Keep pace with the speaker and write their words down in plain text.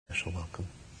special welcome.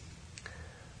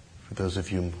 For those of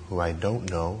you who I don't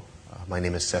know, my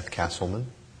name is Seth Castleman.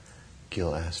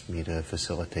 Gil asked me to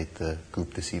facilitate the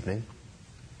group this evening.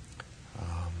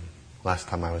 Last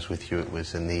time I was with you, it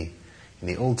was in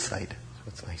the old site, so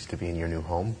it's nice to be in your new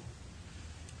home.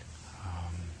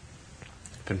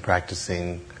 I've been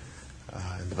practicing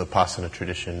in the Vipassana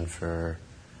tradition for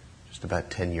just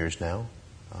about 10 years now.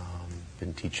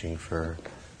 Been teaching for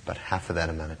about half of that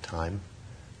amount of time.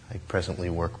 I presently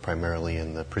work primarily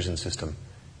in the prison system,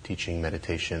 teaching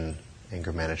meditation,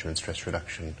 anger management, stress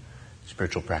reduction,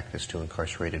 spiritual practice to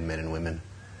incarcerated men and women,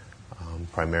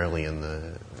 primarily in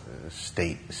the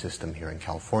state system here in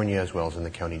California as well as in the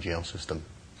county jail system,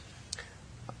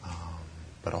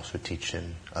 but also teach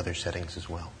in other settings as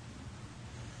well.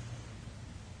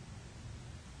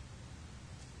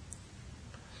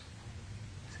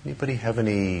 Does anybody have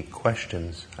any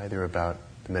questions either about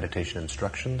the meditation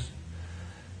instructions,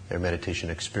 their meditation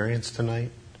experience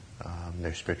tonight,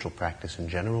 their spiritual practice in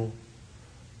general?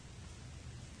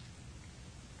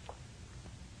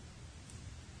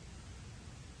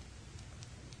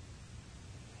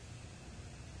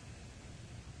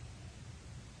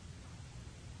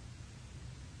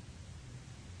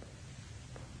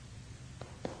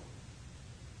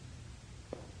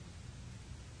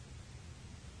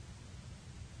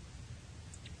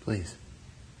 Please.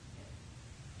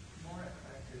 More I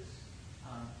practice,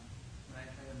 when I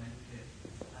try to meditate,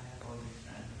 I have all these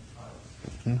random thoughts.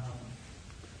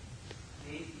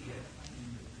 Lately, I find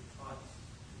that the thoughts,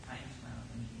 the time span of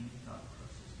any thought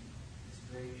processing is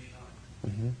very short.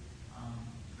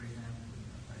 For example,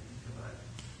 if I think about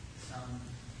sound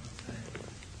outside,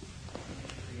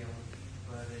 initially I would think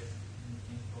about it and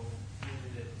think, oh, who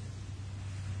did it?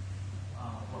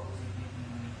 What was it making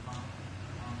when it pumped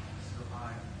so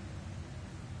hard?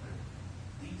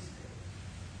 These days,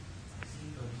 I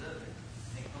seem to observe it,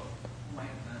 think, oh, who might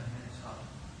have done a minute stop,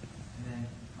 and then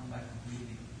come back to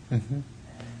breathing. And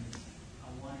I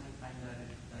wanted to find out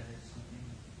if that is something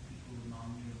people would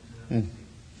normally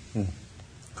observe.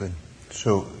 Good.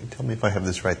 So tell me if I have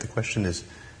this right. The question is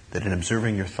that in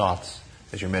observing your thoughts,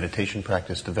 as your meditation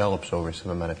practice develops over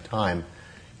some amount of time,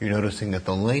 you're noticing that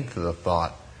the length of the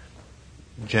thought,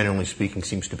 generally speaking,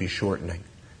 seems to be shortening.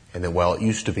 And that while it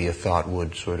used to be a thought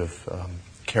would sort of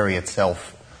carry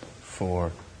itself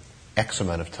for X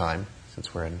amount of time,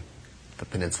 since we're in the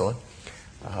peninsula,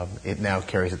 it now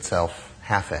carries itself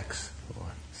half X, or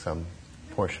some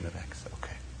portion of X.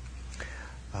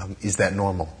 Okay. Is that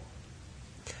normal?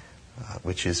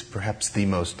 Which is perhaps the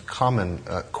most common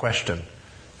question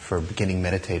for beginning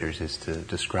meditators, is to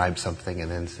describe something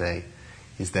and then say,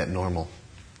 is that normal?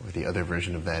 Or the other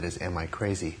version of that is, am I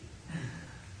crazy?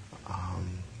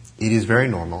 It is very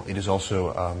normal. It is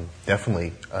also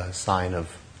definitely a sign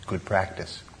of good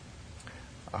practice.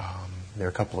 There are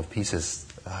a couple of pieces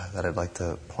that I'd like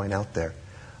to point out there.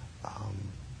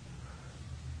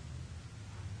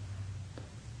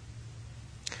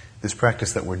 This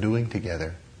practice that we're doing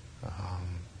together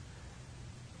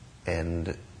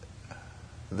and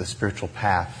the spiritual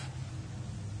path,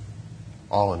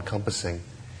 all-encompassing,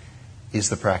 is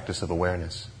the practice of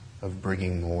awareness, of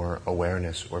bringing more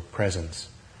awareness or presence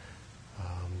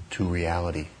to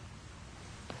reality.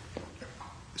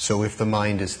 So if the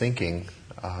mind is thinking,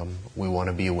 we want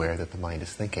to be aware that the mind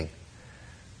is thinking.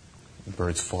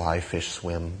 Birds fly, fish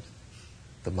swim,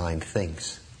 the mind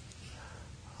thinks.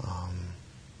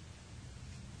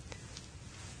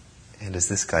 And as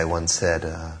this guy once said,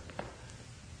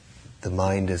 the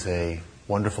mind is a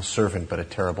wonderful servant but a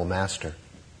terrible master.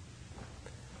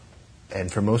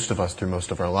 And for most of us, through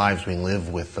most of our lives, we live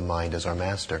with the mind as our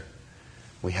master.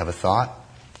 We have a thought,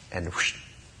 and whoosh,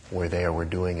 we're there, we're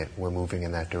doing it, we're moving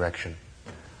in that direction.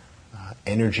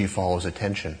 Energy follows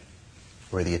attention.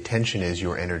 Where the attention is,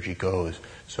 your energy goes.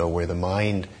 So where the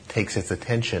mind takes its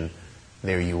attention,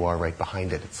 there you are right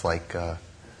behind it. It's like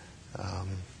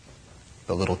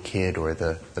the little kid or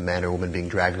the man or woman being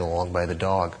dragged along by the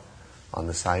dog on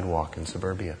the sidewalk in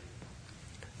suburbia.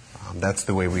 That's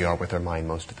the way we are with our mind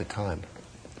most of the time.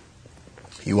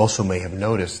 You also may have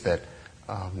noticed that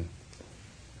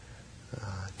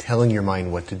telling your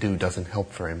mind what to do doesn't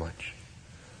help very much.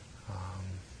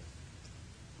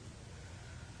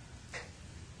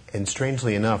 And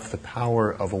strangely enough, the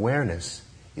power of awareness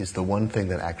is the one thing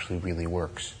that actually really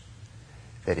works.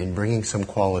 That in bringing some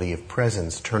quality of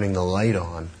presence, turning the light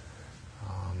on,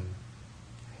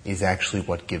 is actually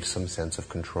what gives some sense of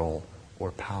control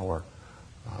or power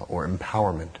or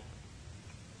empowerment.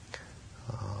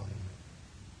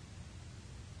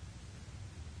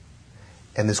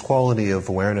 And this quality of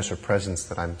awareness or presence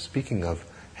that I'm speaking of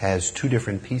has two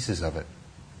different pieces of it.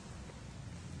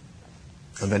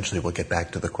 Eventually we'll get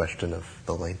back to the question of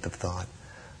the length of thought.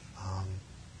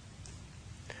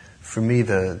 For me,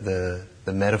 the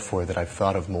metaphor that I've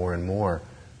thought of more and more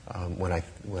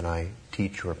when I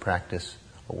teach or practice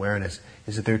awareness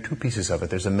is that there are two pieces of it.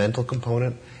 There's a mental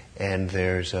component and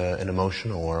there's an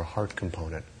emotional or a heart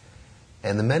component.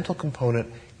 And the mental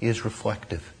component is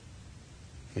reflective.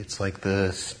 It's like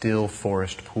the still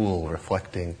forest pool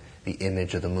reflecting the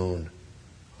image of the moon.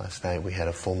 Last night we had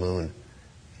a full moon,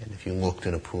 and if you looked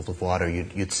in a pool of water,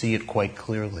 you'd see it quite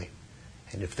clearly.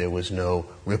 And if there was no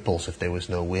ripples, if there was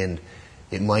no wind,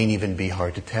 it might even be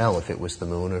hard to tell if it was the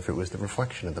moon or if it was the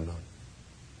reflection of the moon.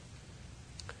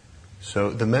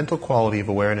 So the mental quality of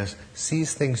awareness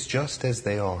sees things just as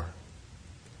they are.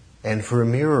 And for a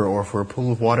mirror or for a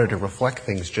pool of water to reflect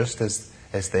things just as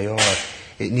they are,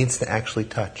 it needs to actually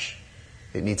touch.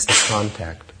 It needs to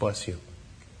contact. Bless you.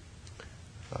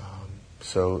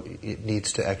 So it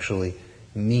needs to actually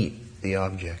meet the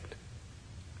object.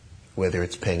 Whether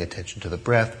it's paying attention to the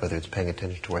breath, whether it's paying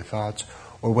attention to our thoughts,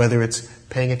 or whether it's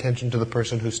paying attention to the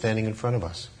person who's standing in front of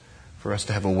us. For us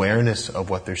to have awareness of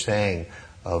what they're saying,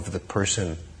 of the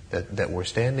person that we're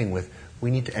standing with,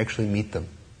 we need to actually meet them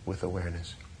with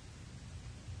awareness.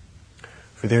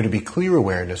 For there to be clear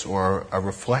awareness or a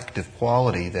reflective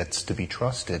quality that's to be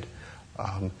trusted,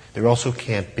 there also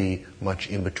can't be much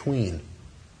in between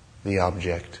the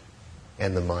object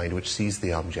and the mind which sees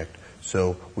the object.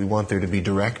 So we want there to be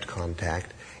direct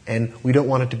contact, and we don't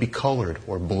want it to be colored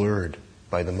or blurred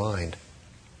by the mind.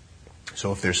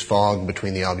 So if there's fog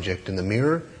between the object and the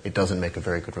mirror, it doesn't make a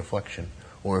very good reflection.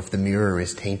 Or if the mirror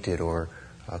is tainted or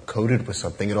coated with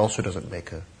something, it also doesn't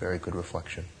make a very good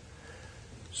reflection.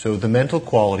 So the mental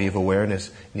quality of awareness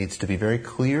needs to be very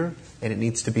clear, and it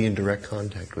needs to be in direct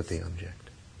contact with the object.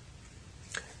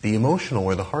 The emotional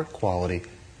or the heart quality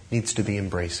needs to be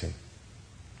embracing.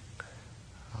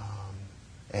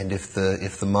 And if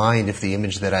the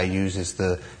image that I use is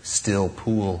the still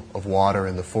pool of water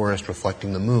in the forest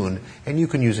reflecting the moon, and you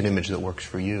can use an image that works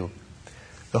for you,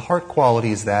 the heart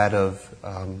quality is that of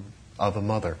a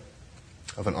mother,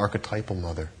 of an archetypal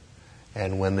mother.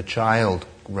 And when the child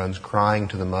runs crying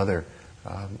to the mother,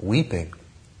 weeping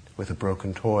with a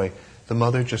broken toy, the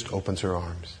mother just opens her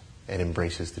arms and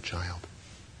embraces the child.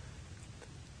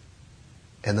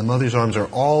 And the mother's arms are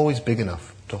always big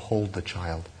enough to hold the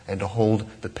child and to hold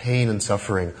the pain and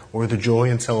suffering or the joy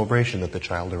and celebration that the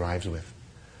child arrives with.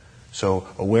 So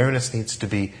awareness needs to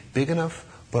be big enough,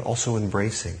 but also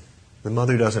embracing. The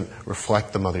mother doesn't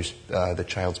reflect the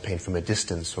child's pain from a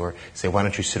distance or say, "Why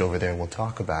don't you sit over there and we'll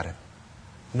talk about it?"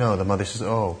 No, the mother says,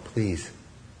 "Oh, please."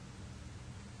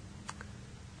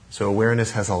 So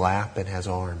awareness has a lap and has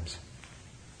arms,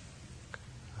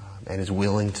 and is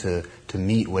willing to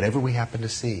meet whatever we happen to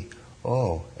see.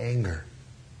 Oh, anger.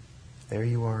 There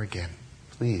you are again.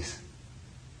 Please.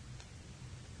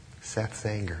 Seth's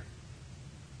anger.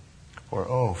 Or,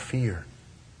 oh, fear.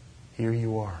 Here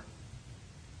you are.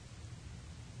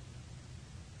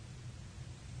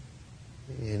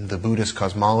 In the Buddhist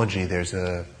cosmology, there's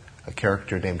a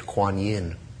character named Kuan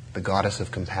Yin, the goddess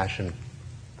of compassion.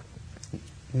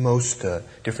 Most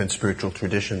different spiritual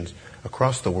traditions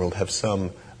across the world have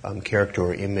some character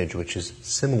or image which is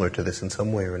similar to this in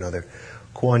some way or another.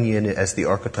 Kuan Yin, as the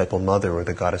archetypal mother or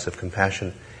the goddess of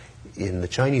compassion, in the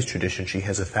Chinese tradition, she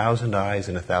has 1,000 eyes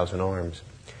and 1,000 arms.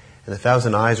 And the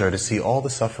 1,000 eyes are to see all the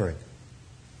suffering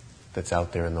that's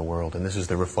out there in the world. And this is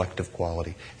the reflective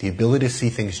quality. The ability to see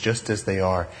things just as they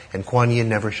are. And Kuan Yin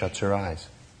never shuts her eyes.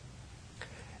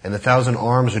 And the 1,000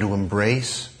 arms are to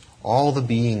embrace all the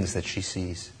beings that she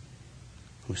sees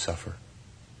who suffer.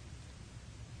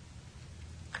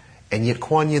 And yet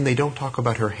Kuan Yin, they don't talk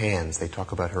about her hands, they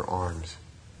talk about her arms.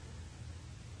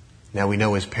 Now we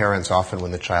know as parents, often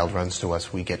when the child runs to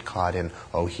us, we get caught in,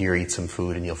 "Oh, here, eat some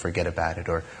food and you'll forget about it,"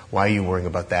 or "Why are you worrying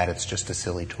about that? It's just a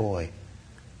silly toy."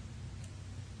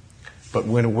 But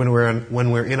when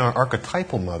we're in our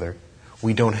archetypal mother,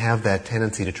 we don't have that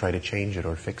tendency to try to change it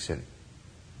or fix it.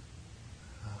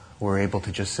 We're able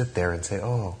to just sit there and say,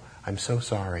 "Oh, I'm so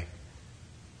sorry."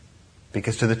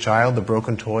 Because to the child, the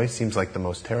broken toy seems like the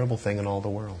most terrible thing in all the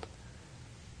world.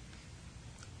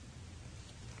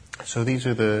 So these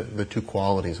are the two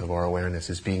qualities of our awareness,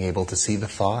 is being able to see the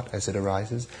thought as it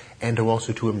arises and to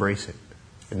also to embrace it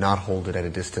and not hold it at a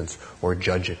distance or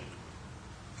judge it.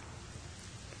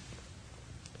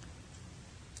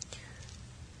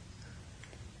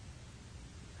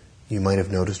 You might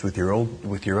have noticed with your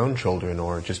own children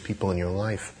or just people in your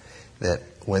life that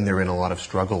when they're in a lot of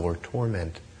struggle or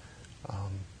torment,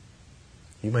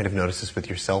 you might have noticed this with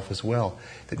yourself as well,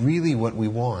 that really what we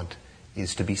want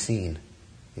is to be seen,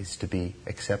 is to be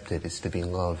accepted, is to be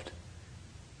loved.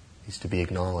 is to be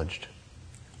acknowledged.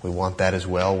 We want that as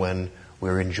well when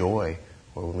we're in joy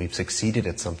or when we've succeeded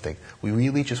at something. We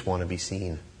really just want to be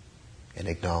seen and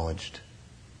acknowledged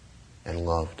and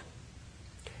loved.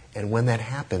 And when that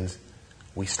happens,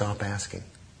 we stop asking.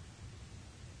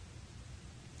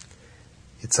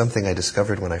 It's something I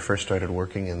discovered when I first started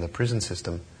working in the prison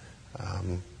system.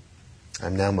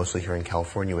 I'm now mostly here in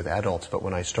California with adults, but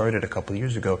when I started a couple of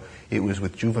years ago, it was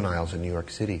with juveniles in New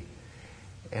York City.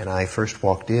 And I first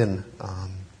walked in,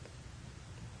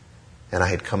 and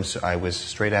I was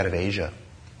straight out of Asia.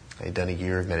 I had done a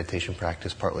year of meditation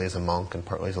practice, partly as a monk and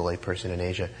partly as a layperson in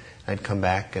Asia. I'd come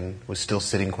back and was still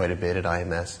sitting quite a bit at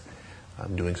IMS,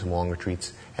 doing some long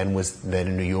retreats, and was then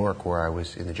in New York where I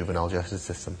was in the juvenile justice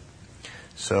system.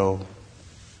 So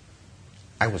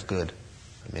I was good.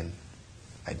 I mean,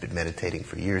 I'd been meditating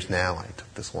for years now. I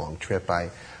took this long trip.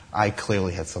 I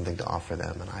clearly had something to offer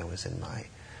them, and I was in my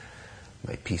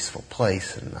peaceful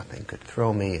place, and nothing could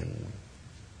throw me.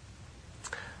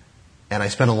 And I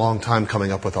spent a long time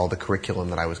coming up with all the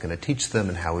curriculum that I was going to teach them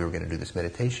and how we were going to do this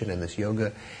meditation and this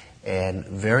yoga. And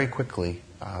very quickly,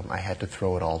 I had to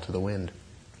throw it all to the wind.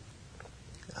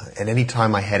 And any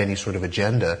time I had any sort of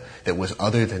agenda that was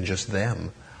other than just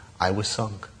them, I was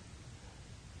sunk.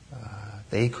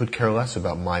 They could care less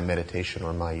about my meditation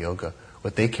or my yoga.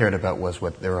 What they cared about was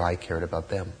whether I cared about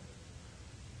them,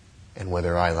 and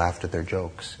whether I laughed at their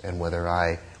jokes, and whether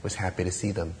I was happy to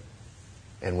see them,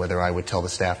 and whether I would tell the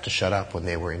staff to shut up when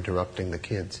they were interrupting the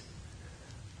kids.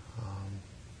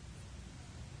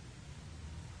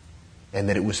 And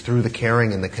that it was through the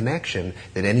caring and the connection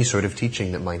that any sort of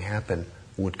teaching that might happen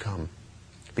would come.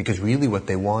 Because really what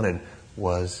they wanted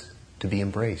was to be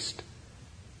embraced,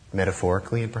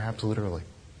 metaphorically and perhaps literally.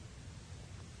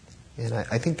 And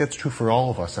I think that's true for all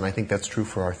of us, and I think that's true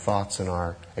for our thoughts and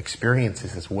our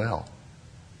experiences as well.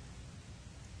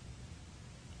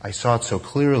 I saw it so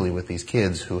clearly with these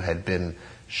kids who had been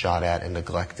shot at and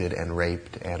neglected and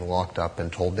raped and locked up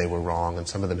and told they were wrong, and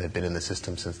some of them had been in the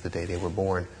system since the day they were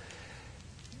born.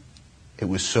 It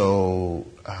was so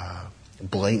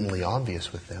blatantly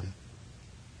obvious with them.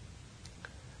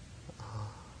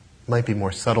 Might be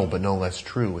more subtle, but no less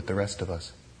true with the rest of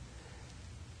us.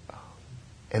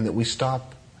 And that we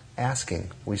stop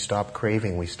asking, we stop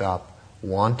craving, we stop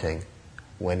wanting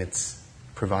when it's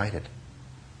provided.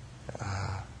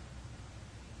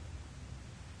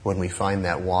 When we find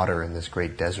that water in this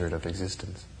great desert of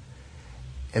existence.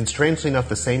 And strangely enough,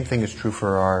 the same thing is true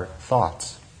for our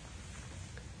thoughts.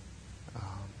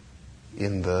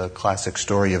 In the classic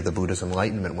story of the Buddha's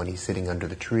enlightenment, when he's sitting under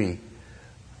the tree,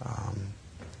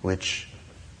 which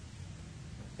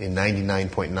in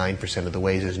 99.9% of the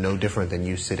ways is no different than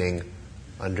you sitting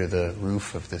under the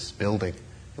roof of this building.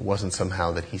 It wasn't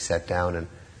somehow that he sat down and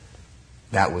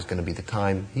that was going to be the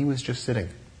time. He was just sitting.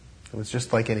 It was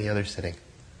just like any other sitting.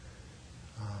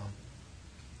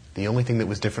 The only thing that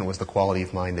was different was the quality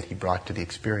of mind that he brought to the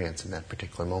experience in that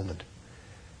particular moment.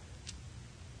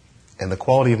 And the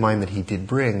quality of mind that he did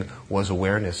bring was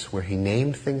awareness, where he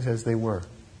named things as they were.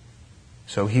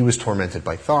 So he was tormented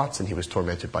by thoughts, and he was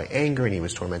tormented by anger, and he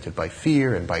was tormented by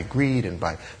fear, and by greed, and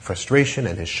by frustration,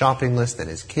 and his shopping list, and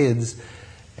his kids,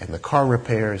 and the car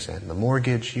repairs, and the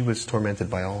mortgage. He was tormented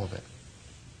by all of it.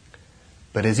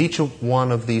 But as each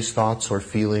one of these thoughts or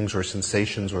feelings or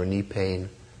sensations or knee pain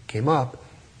came up,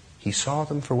 he saw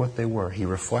them for what they were. He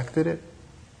reflected it,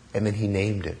 and then he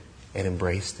named it and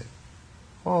embraced it.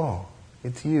 Oh,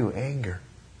 it's you, anger.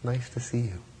 Nice to see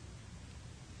you.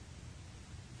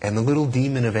 And the little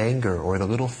demon of anger, or the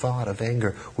little thought of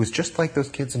anger, was just like those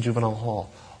kids in juvenile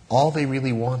hall. All they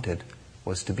really wanted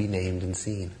was to be named and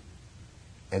seen.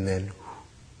 And then...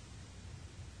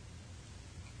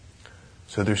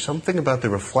 So there's something about the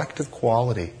reflective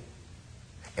quality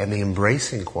and the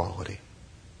embracing quality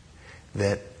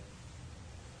that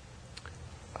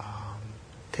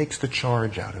takes the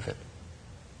charge out of it.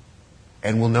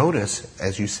 And we'll notice,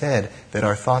 as you said, that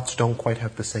our thoughts don't quite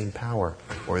have the same power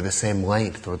or the same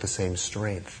length or the same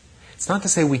strength. It's not to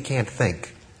say we can't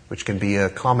think, which can be a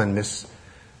common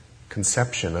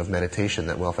misconception of meditation,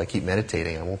 that, well, if I keep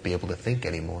meditating, I won't be able to think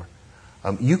anymore.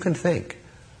 You can think,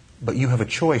 but you have a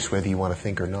choice whether you want to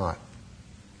think or not.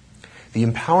 The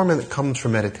empowerment that comes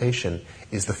from meditation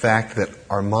is the fact that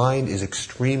our mind is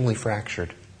extremely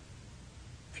fractured.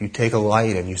 If you take a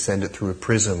light and you send it through a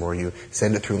prism, or you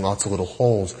send it through lots of little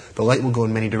holes, the light will go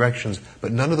in many directions,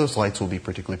 but none of those lights will be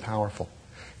particularly powerful.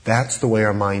 That's the way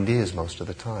our mind is most of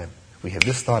the time. We have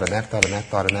this thought and that thought and that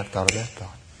thought and that thought and that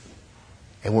thought.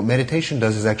 And what meditation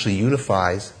does is actually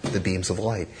unifies the beams of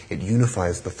light. It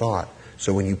unifies the thought.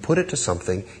 So when you put it to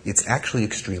something, it's actually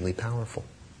extremely powerful.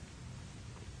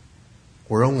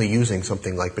 we're only using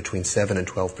something like between 7 and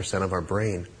 12% of our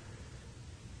brain.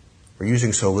 We're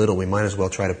using so little, we might as well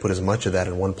try to put as much of that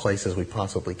in one place as we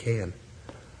possibly can.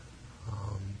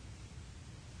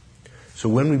 So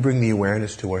when we bring the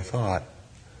awareness to our thought,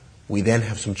 we then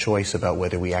have some choice about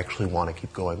whether we actually want to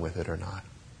keep going with it or not.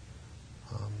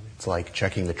 It's like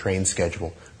checking the train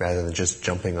schedule rather than just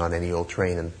jumping on any old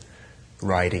train and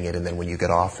riding it, and then when you get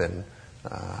off in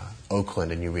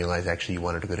Oakland and you realize actually you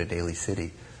wanted to go to Daly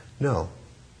City. No.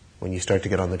 When you start to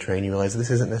get on the train, you realize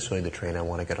this isn't necessarily the train I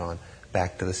want to get on.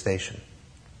 Back to the station.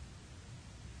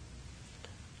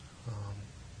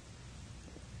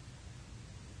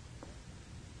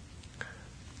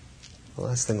 The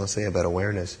last thing I'll say about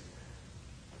awareness.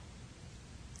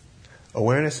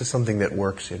 Awareness is something that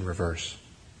works in reverse.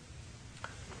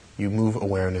 You move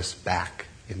awareness back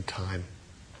in time.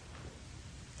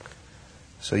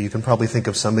 So you can probably think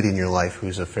of somebody in your life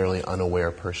who's a fairly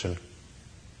unaware person.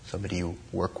 Somebody you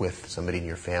work with, somebody in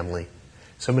your family,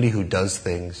 somebody who does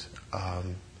things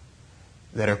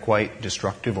that are quite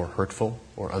destructive or hurtful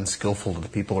or unskillful to the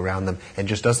people around them and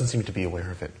just doesn't seem to be aware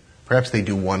of it. Perhaps they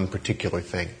do one particular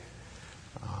thing.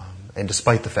 And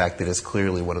despite the fact that it's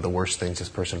clearly one of the worst things this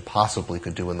person possibly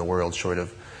could do in the world, short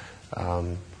of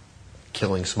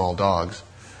killing small dogs,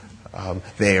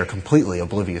 they are completely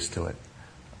oblivious to it.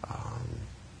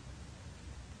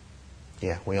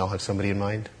 Yeah, we all have somebody in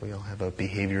mind. We all have a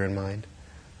behavior in mind.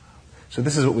 So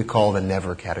this is what we call the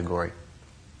never category,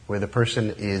 where the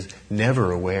person is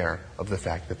never aware of the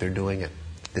fact that they're doing it,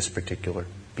 this particular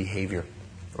behavior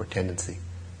or tendency.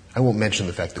 I won't mention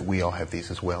the fact that we all have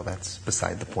these as well. That's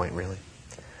beside the point, really.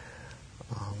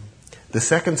 The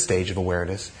second stage of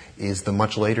awareness is the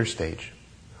much later stage,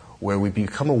 where we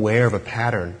become aware of a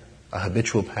pattern, a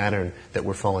habitual pattern that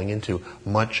we're falling into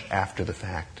much after the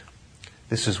fact.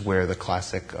 This is where the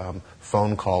classic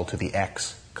phone call to the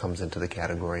ex comes into the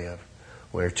category of,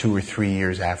 where 2 or 3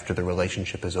 years after the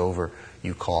relationship is over,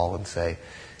 you call and say,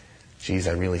 geez,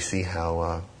 I really see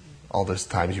how all those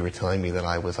times you were telling me that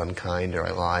I was unkind or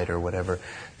I lied or whatever,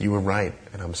 you were right,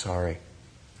 and I'm sorry.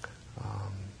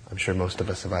 I'm sure most of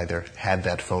us have either had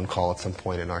that phone call at some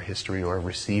point in our history or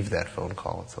received that phone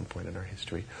call at some point in our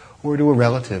history, or to a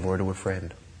relative or to a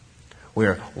friend,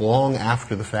 where long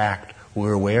after the fact,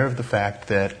 we're aware of the fact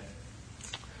that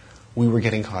we were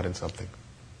getting caught in something.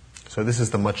 So this is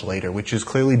the much later, which is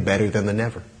clearly better than the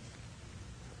never.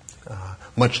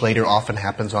 Much later often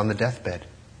happens on the deathbed,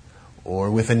 or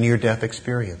with a near-death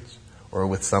experience, or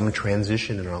with some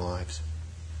transition in our lives.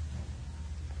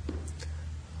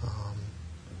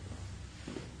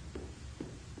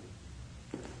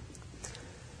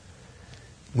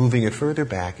 Moving it further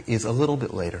back is a little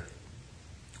bit later,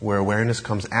 where awareness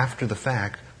comes after the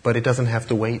fact, but it doesn't have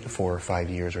to wait 4 or 5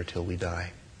 years or till we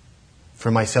die.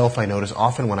 For myself, I notice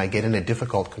often when I get in a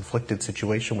difficult, conflicted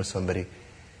situation with somebody,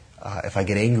 if I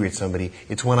get angry at somebody,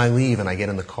 it's when I leave and I get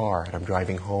in the car and I'm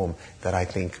driving home that I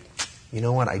think, you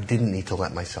know what, I didn't need to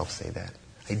let myself say that.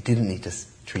 I didn't need to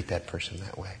treat that person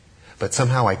that way. But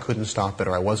somehow I couldn't stop it,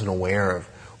 or I wasn't aware of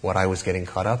what I was getting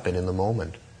caught up in the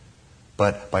moment.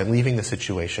 But by leaving the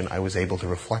situation, I was able to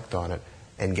reflect on it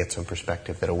and get some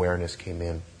perspective, that awareness came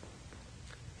in.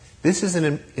 This is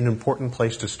an important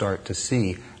place to start to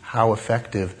see how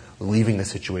effective leaving the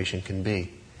situation can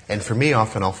be. And for me,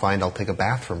 often I'll find I'll take a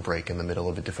bathroom break in the middle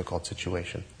of a difficult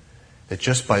situation. That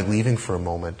just by leaving for a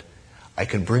moment, I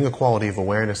could bring a quality of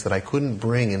awareness that I couldn't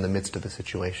bring in the midst of the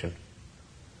situation.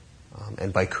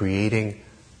 And by creating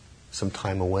some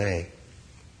time away,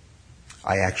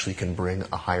 I actually can bring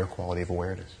a higher quality of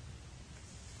awareness.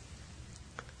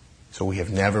 So we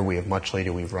have never, we have much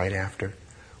later, we have right after.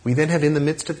 We then have in the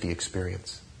midst of the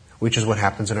experience, which is what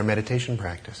happens in our meditation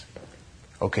practice.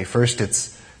 Okay, first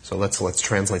so let's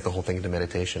translate the whole thing into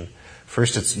meditation.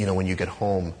 First it's, when you get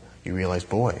home, you realize,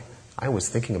 boy, I was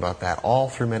thinking about that all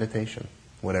through meditation,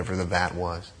 whatever that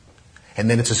was. And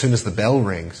then it's as soon as the bell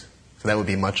rings, so that would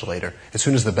be much later. As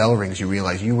soon as the bell rings, you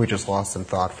realize you were just lost in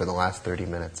thought for the last 30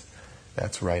 minutes.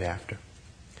 That's right after.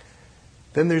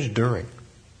 Then there's during,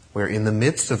 where in the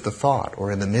midst of the thought,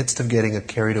 or in the midst of getting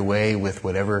carried away with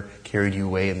whatever carried you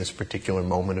away in this particular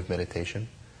moment of meditation,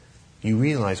 you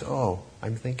realize, oh,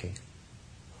 I'm thinking.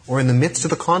 Or in the midst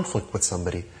of a conflict with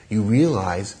somebody, you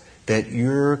realize that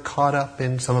you're caught up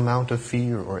in some amount of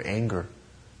fear or anger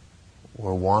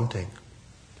or wanting.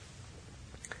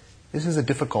 This is a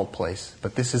difficult place,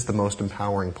 but this is the most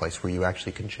empowering place where you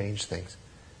actually can change things.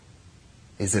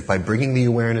 Is that by bringing the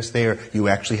awareness there, you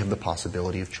actually have the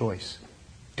possibility of choice.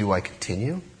 Do I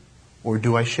continue, or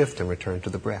do I shift and return to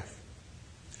the breath?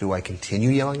 Do I continue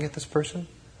yelling at this person,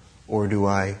 or do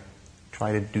I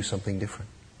try to do something different?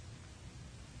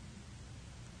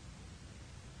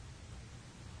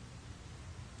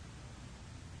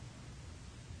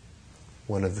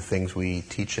 one of the things we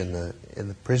teach in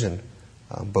the prison,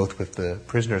 both with the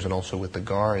prisoners and also with the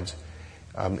guards,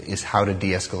 is how to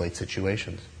de-escalate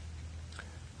situations.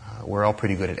 We're all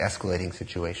pretty good at escalating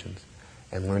situations,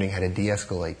 and learning how to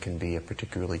de-escalate can be a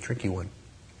particularly tricky one.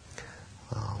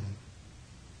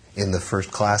 In the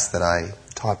first class that I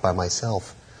taught by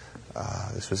myself,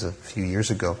 this was a few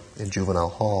years ago in juvenile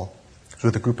hall, it was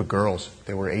with a group of girls.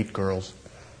 There were 8 girls.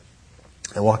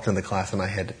 I walked into the class and I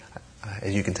had,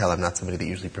 as you can tell, I'm not somebody that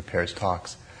usually prepares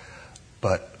talks.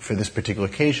 But for this particular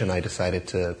occasion, I decided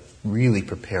to really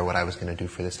prepare what I was going to do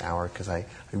for this hour because I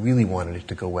really wanted it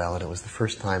to go well. And it was the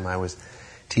first time I was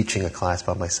teaching a class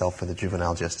by myself for the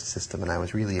juvenile justice system, and I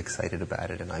was really excited about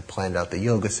it. And I planned out the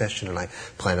yoga session, and I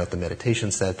planned out the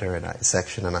meditation center and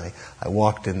section, and I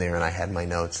walked in there and I had my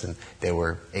notes, and there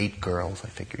were 8 girls. I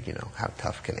figured, how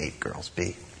tough can 8 girls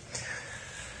be?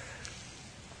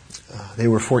 They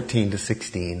were 14 to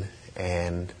 16,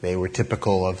 and they were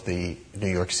typical of the New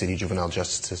York City juvenile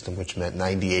justice system, which meant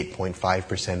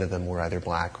 98.5% of them were either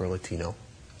black or Latino.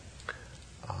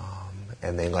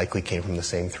 And they likely came from the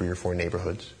same 3 or 4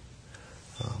 neighborhoods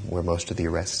where most of the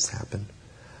arrests happened.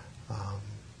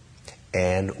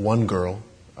 And one girl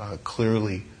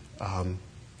clearly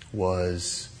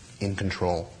was in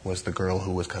control, was the girl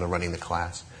who was kind of running the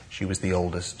class. She was the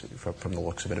oldest, from the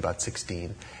looks of it, about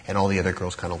 16, and all the other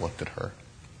girls kind of looked at her.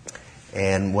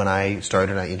 And when I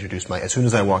started, I introduced as soon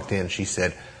as I walked in, she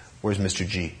said, "Where's Mr.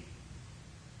 G?"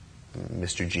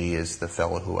 Mr. G is the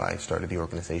fellow who I started the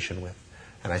organization with.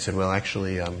 And I said, "Well,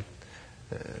 actually,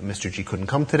 Mr. G couldn't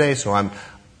come today, so I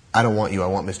don't want you, I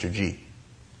want Mr. G."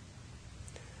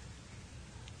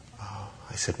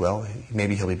 I said, "Well,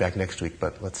 maybe he'll be back next week,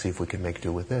 but let's see if we can make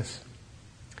do with this."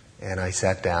 And I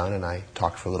sat down and I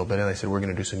talked for a little bit, and I said, "We're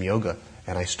going to do some yoga."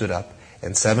 And I stood up,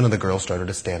 and 7 of the girls started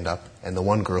to stand up, and the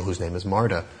one girl whose name is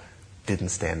Marta didn't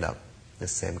stand up,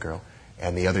 this same girl,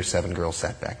 and the other 7 girls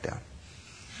sat back down.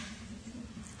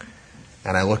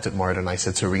 And I looked at Marta and I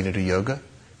said, "So we're going to do yoga?"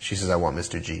 She says, "I want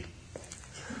Mr. G."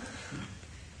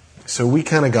 So we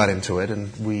kind of got into it,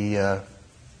 and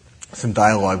some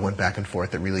dialogue went back and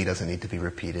forth that really doesn't need to be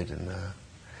repeated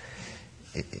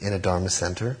in a Dharma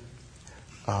center.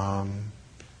 And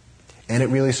it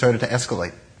really started to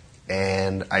escalate.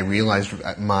 And I realized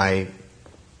my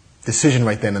decision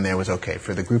right then and there was, okay,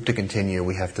 for the group to continue,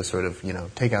 we have to sort of,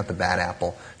 take out the bad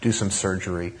apple, do some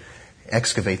surgery,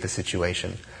 excavate the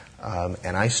situation.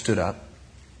 And I stood up,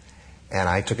 and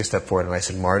I took a step forward, and I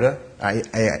said, "Marta,"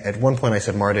 at one point I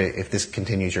said, "Marta, if this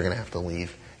continues, you're going to have to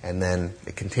leave." And then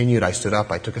it continued. I stood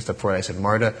up, I took a step forward, I said,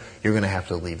 "Marta, you're going to have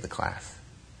to leave the class."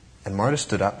 And Marta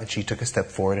stood up, and she took a step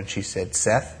forward, and she said,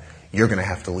 "Seth, you're going to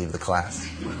have to leave the class."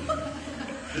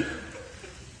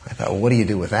 I thought, well, what do you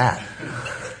do with that?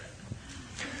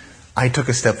 I took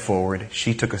a step forward,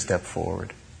 she took a step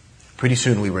forward. Pretty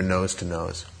soon we were nose to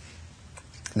nose.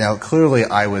 Now, clearly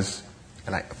I was,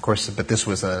 but this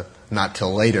was a not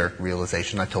till later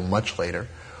realization, not till much later,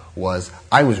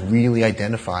 I was really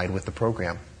identified with the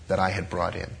program that I had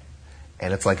brought in.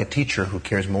 And it's like a teacher who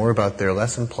cares more about their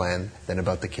lesson plan than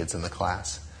about the kids in the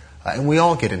class. And we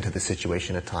all get into the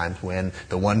situation at times when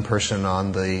the one person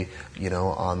on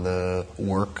the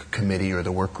work committee or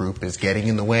the work group is getting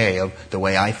in the way of the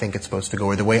way I think it's supposed to go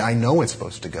or the way I know it's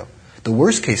supposed to go. The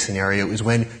worst case scenario is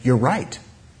when you're right.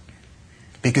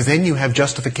 Because then you have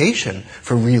justification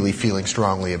for really feeling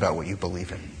strongly about what you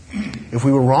believe in. If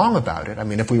we were wrong about it,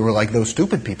 if we were like those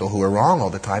stupid people who are wrong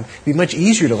all the time, it'd be much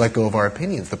easier to let go of our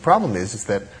opinions. The problem is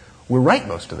that we're right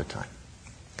most of the time.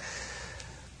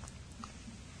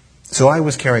 So I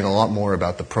was caring a lot more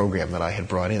about the program that I had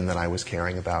brought in than I was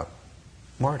caring about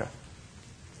Marta.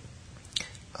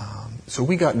 So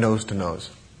we got nose to nose.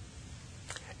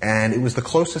 And it was the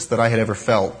closest that I had ever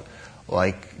felt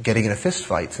like getting in a fist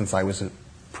fight since I was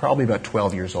probably about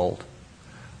 12 years old.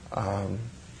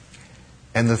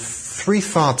 And the 3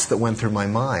 thoughts that went through my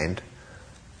mind,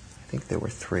 I think there were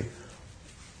 3.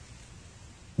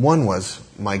 One was,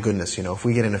 my goodness, if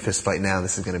we get in a fist fight now,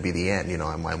 this is going to be the end.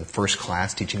 I'm my first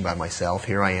class teaching by myself.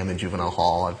 Here I am in juvenile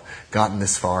hall. I've gotten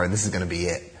this far, and this is going to be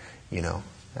it.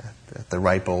 At the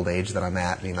ripe old age that I'm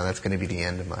at, that's going to be the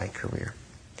end of my career.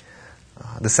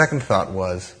 The second thought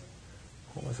was,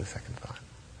 what was the second thought?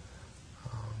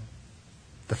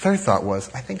 The third thought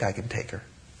was, I think I can take her.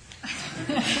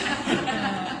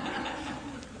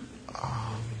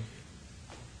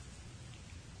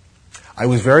 I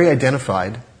was very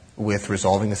identified with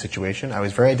resolving the situation. I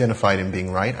was very identified in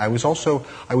being right. I was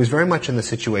very much in the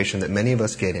situation that many of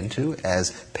us get into as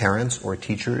parents or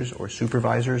teachers or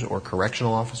supervisors or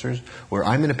correctional officers, where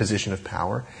I'm in a position of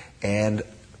power and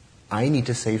I need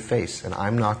to save face, and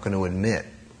I'm not going to admit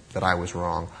that I was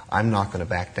wrong. I'm not going to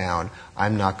back down.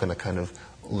 I'm not going to kind of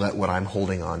let what I'm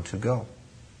holding on to go.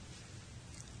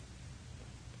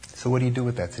 So what do you do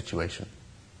with that situation?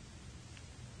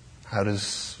 How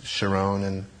does Sharon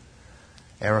and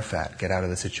Arafat get out of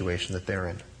the situation that they're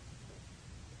in?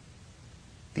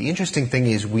 The interesting thing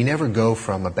is we never go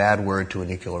from a bad word to a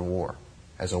nuclear war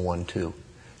as a 1-2.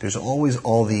 There's always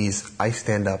all these, I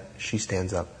stand up, she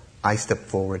stands up, I step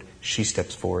forward, she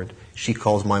steps forward, she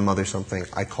calls my mother something,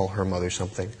 I call her mother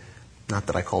something. Not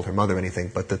that I called her mother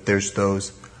anything, but that there's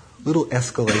those little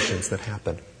escalations that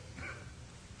happen.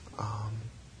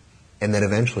 And then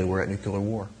eventually we're at nuclear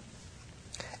war.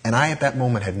 And I, at that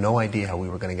moment, had no idea how we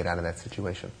were going to get out of that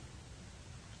situation.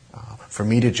 For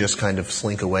me to just kind of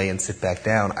slink away and sit back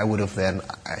down, I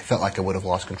felt like I would have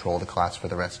lost control of the class for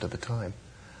the rest of the time.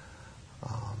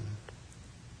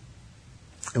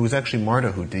 It was actually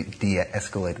Marta who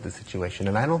de-escalated the situation,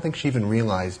 and I don't think she even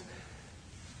realized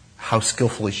how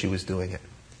skillfully she was doing it.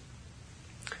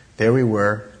 There we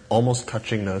were, almost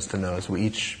touching nose to nose. We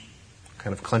each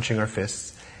kind of clenching our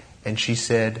fists, and she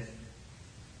said,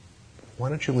 "Why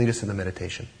don't you lead us in the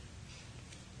meditation?"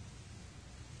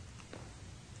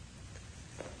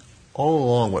 All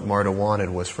along, what Marta wanted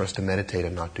was for us to meditate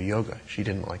and not do yoga. She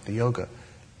didn't like the yoga.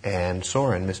 And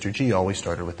Soren, Mr. G, always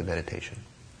started with the meditation.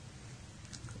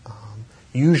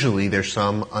 Usually there's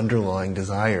some underlying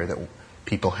desire that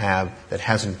people have that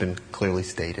hasn't been clearly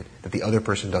stated, that the other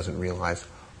person doesn't realize.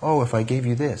 Oh, if I gave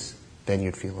you this, then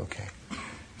you'd feel okay.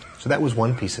 So that was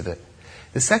one piece of it.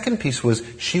 The second piece was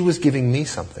she was giving me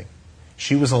something.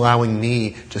 She was allowing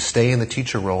me to stay in the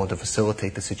teacher role and to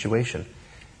facilitate the situation.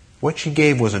 What she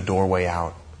gave was a doorway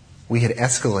out. We had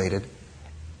escalated,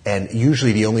 and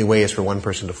usually the only way is for one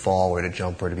person to fall or to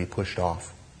jump or to be pushed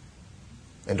off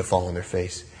and to fall on their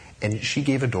face. And she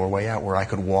gave a doorway out where I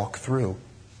could walk through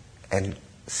and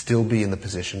still be in the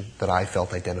position that I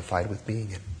felt identified with being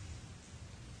in.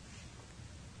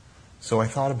 So I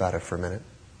thought about it for a minute,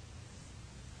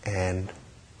 and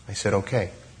I said,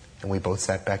 okay. And we both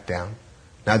sat back down.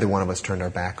 Neither one of us turned our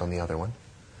back on the other one.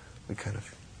 We kind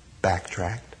of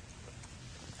backtracked.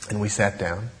 And we sat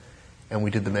down, and we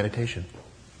did the meditation.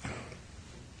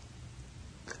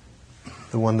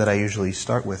 The one that I usually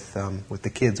start with the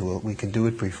kids, we can do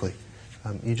it briefly.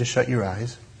 You just shut your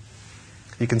eyes.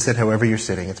 You can sit however you're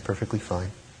sitting. It's perfectly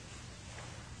fine.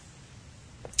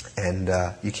 And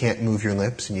you can't move your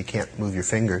lips and you can't move your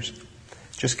fingers.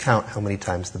 Just count how many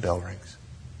times the bell rings.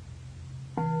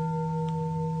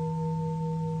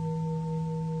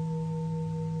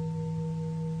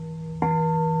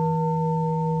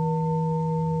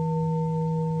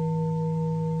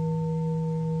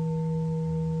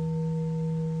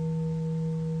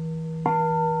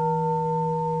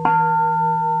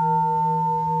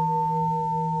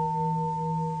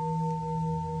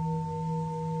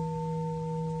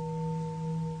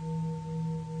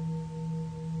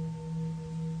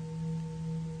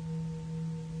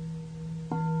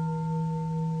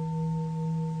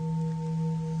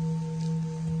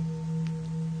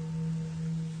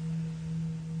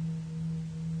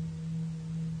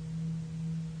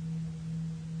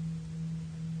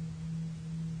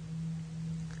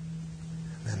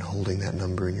 Holding that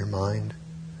number in your mind.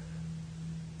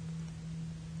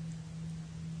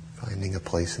 Finding a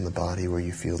place in the body where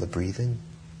you feel the breathing.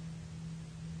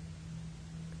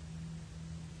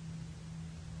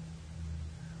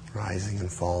 Rising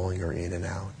and falling or in and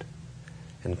out.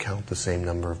 And count the same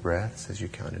number of breaths as you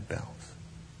counted bells.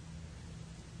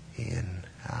 In,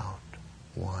 out,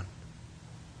 1.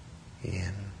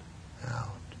 In,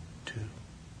 out, 2.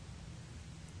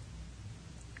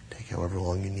 Take however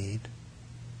long you need.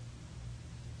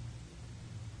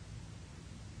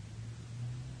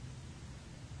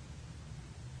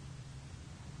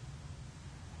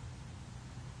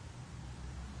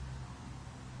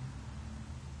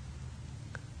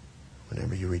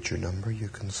 Whenever you reach your number, you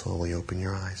can slowly open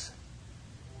your eyes.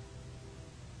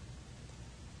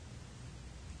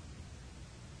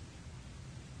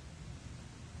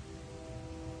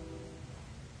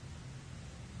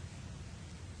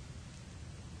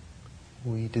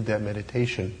 We did that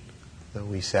meditation, though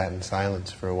we sat in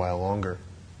silence for a while longer.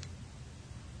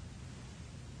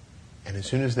 And as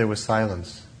soon as there was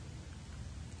silence,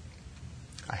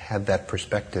 I had that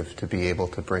perspective to be able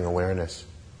to bring awareness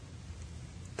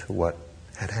to what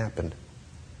had happened.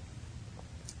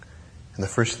 And the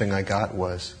first thing I got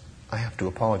was, I have to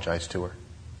apologize to her.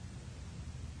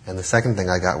 And the second thing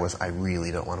I got was, I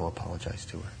really don't want to apologize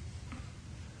to her.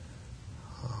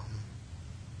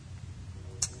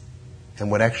 And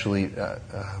what actually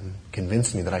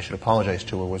convinced me that I should apologize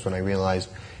to her was when I realized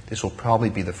this will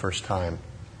probably be the first time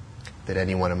that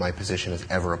anyone in my position has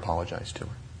ever apologized to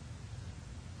her.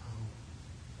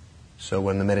 So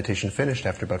when the meditation finished,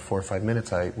 after about 4 or 5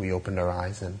 minutes, we opened our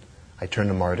eyes, and I turned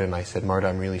to Marta and I said, "Marta,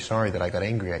 I'm really sorry that I got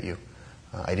angry at you.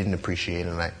 I didn't appreciate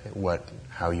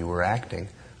how you were acting,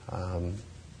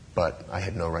 but I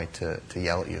had no right to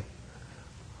yell at you."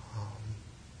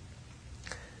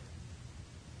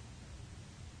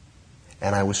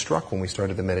 And I was struck when we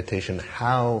started the meditation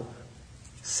how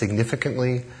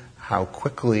significantly, how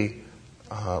quickly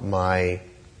my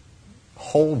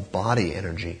whole body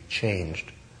energy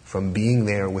changed from being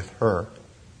there with her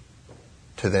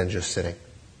to then just sitting.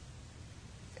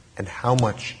 And how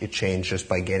much it changed just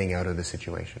by getting out of the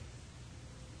situation.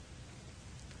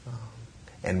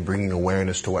 And bringing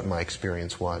awareness to what my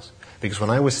experience was. Because when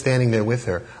I was standing there with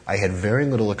her, I had very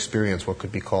little experience what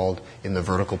could be called in the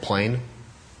vertical plane,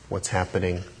 what's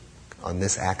happening on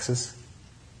this axis.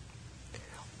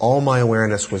 All my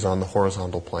awareness was on the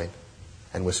horizontal plane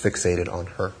and was fixated on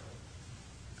her.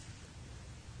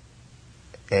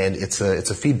 And it's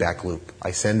a feedback loop.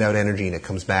 I send out energy and it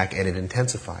comes back and it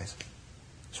intensifies.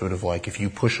 Sort of like if you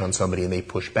push on somebody and they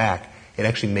push back, it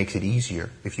actually makes it easier.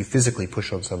 If you physically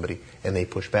push on somebody and they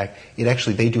push back,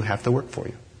 they do have to work for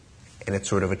you. And it's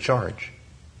sort of a charge.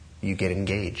 You get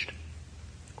engaged.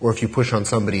 Or if you push on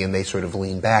somebody and they sort of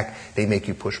lean back, they make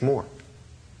you push more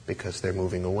because they're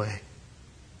moving away.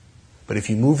 But if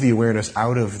you move the awareness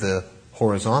out of the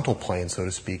horizontal plane, so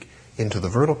to speak, into the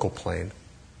vertical plane,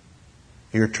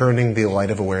 you're turning the light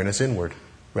of awareness inward.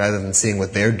 Rather than seeing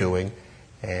what they're doing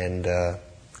and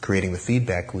creating the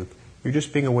feedback loop, you're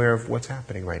just being aware of what's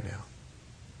happening right now.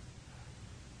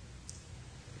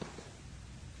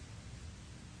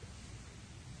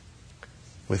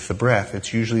 With the breath,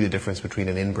 it's usually the difference between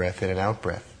an in-breath and an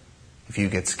out-breath. If you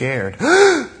get scared,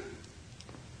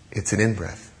 it's an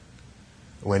in-breath.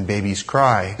 When babies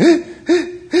cry,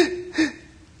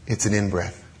 it's an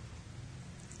in-breath.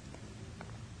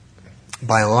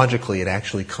 Biologically, it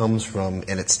actually comes from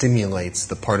and it stimulates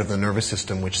the part of the nervous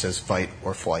system which says fight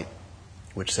or flight,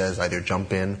 which says either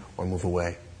jump in or move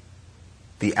away.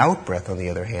 The out-breath, on the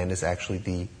other hand, is actually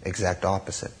the exact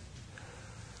opposite.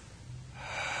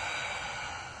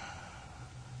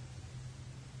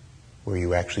 Where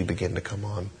you actually begin to come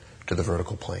on to the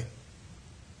vertical plane.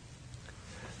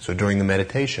 So during the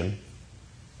meditation,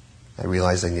 I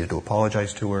realized I needed to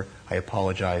apologize to her. I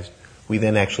apologized. We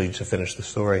then actually, to finish the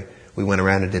story, we went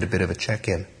around and did a bit of a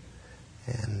check-in.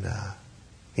 And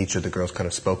each of the girls kind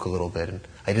of spoke a little bit. And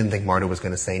I didn't think Marta was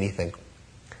going to say anything.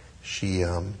 She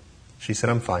said,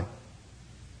 "I'm fine."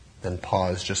 Then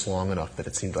paused just long enough that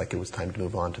it seemed like it was time to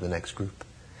move on to the next group,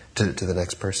 to the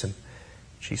next person.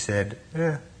 She said,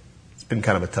 "It's been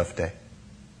kind of a tough day."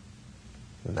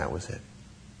 And that was it.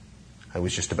 I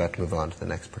was just about to move on to the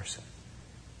next person.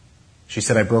 She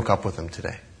said, "I broke up with him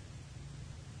today."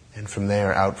 And from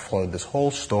there out flowed this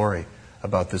whole story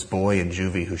about this boy in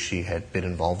juvie who she had been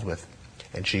involved with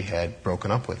and she had broken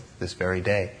up with this very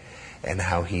day, and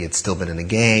how he had still been in a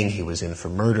gang, he was in for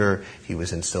murder, he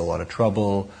was in still a lot of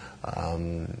trouble,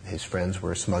 his friends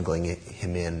were smuggling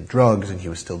him in drugs and he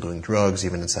was still doing drugs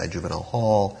even inside juvenile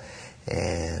hall,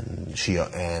 and she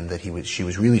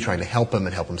was really trying to help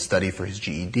him study for his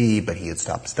GED, but he had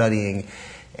stopped studying.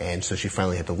 And so she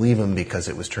finally had to leave him because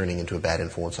it was turning into a bad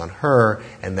influence on her,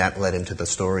 and that led into the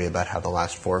story about how the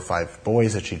last 4 or 5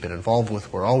 boys that she'd been involved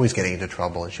with were always getting into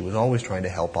trouble, and she was always trying to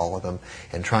help all of them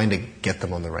and trying to get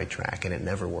them on the right track, and it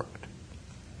never worked.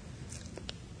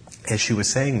 As she was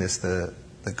saying this, the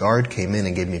guard came in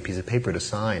and gave me a piece of paper to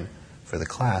sign for the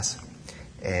class,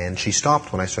 and she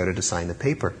stopped when I started to sign the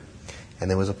paper. And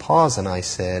there was a pause, and I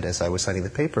said, as I was signing the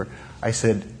paper, I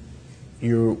said,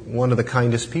 "You're one of the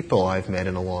kindest people I've met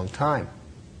in a long time."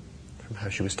 From how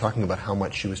she was talking about how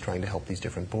much she was trying to help these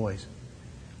different boys.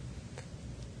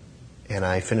 And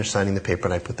I finished signing the paper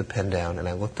and I put the pen down and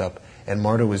I looked up, and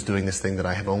Marta was doing this thing that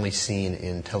I have only seen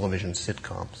in television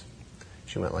sitcoms.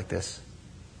 She went like this.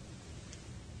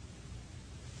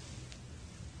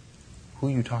 "Who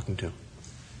are you talking to?"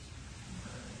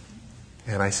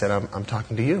 And I said, I'm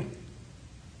talking to you."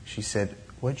 She said,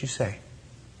 "What'd you say?"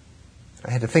 I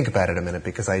had to think about it a minute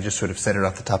because I just sort of said it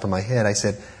off the top of my head. I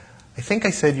said, "I think I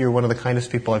said you're one of the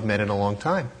kindest people I've met in a long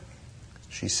time."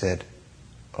 She said,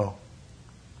 "Oh,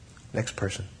 next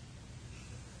person."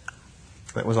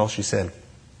 That was all she said.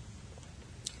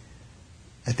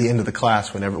 At the end of the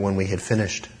class, when we had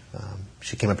finished,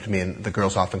 she came up to me, and the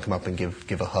girls often come up and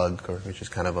give a hug, which is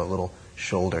kind of a little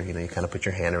shoulder. You kind of put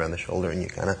your hand around the shoulder and you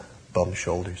kind of bum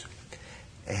shoulders.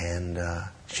 And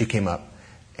she came up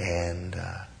and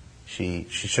she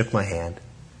shook my hand.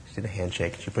 She did a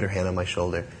handshake. She put her hand on my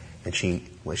shoulder And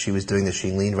when she was doing this,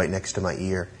 she leaned right next to my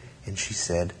ear and she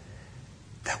said,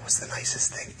 "That was the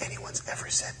nicest thing anyone's ever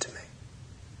said to me."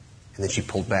 And then she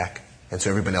pulled back, and so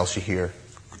everyone else could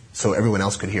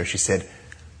hear, she said,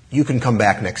 "You can come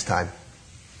back next time."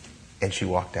 And she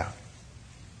walked out.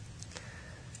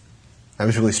 I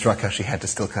was really struck how she had to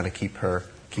still kind of keep her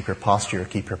posture,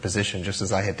 keep her position, just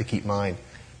as I had to keep mine.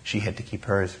 She had to keep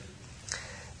hers.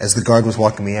 As the guard was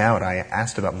walking me out, I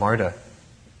asked about Marta,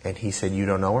 and he said, "You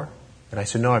don't know her?" And I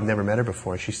said, "No, I've never met her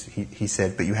before." He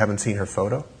said, "But you haven't seen her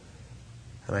photo?"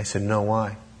 And I said, "No,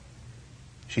 why?"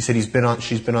 She said,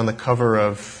 she's been on the cover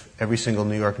of every single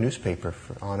New York newspaper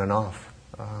on and off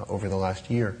over the last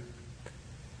year.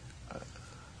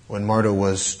 When Marta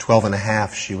was 12 and a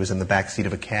half, she was in the back seat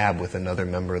of a cab with another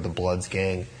member of the Bloods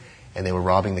gang, and they were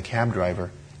robbing the cab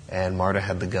driver. And Marta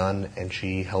had the gun, and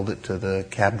she held it to the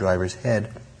cab driver's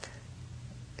head.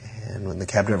 And when the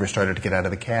cab driver started to get out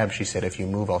of the cab, she said, "If you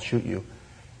move, I'll shoot you."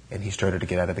 And he started to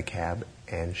get out of the cab,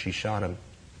 and she shot him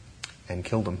and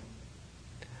killed him.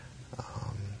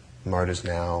 Marta's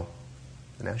now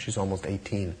she's almost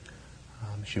 18.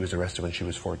 She was arrested when she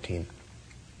was 14.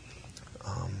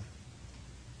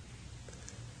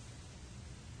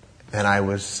 And I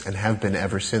was, and have been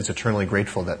ever since, eternally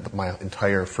grateful that my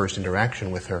entire first interaction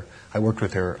with her, I worked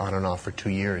with her on and off for 2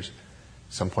 years.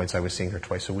 Some points I was seeing her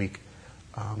twice a week.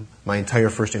 My entire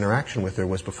first interaction with her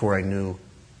was before I knew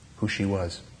who she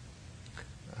was,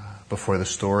 before the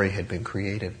story had been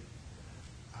created.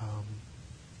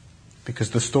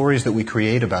 Because the stories that we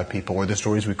create about people, or the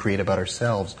stories we create about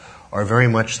ourselves, are very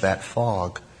much that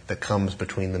fog that comes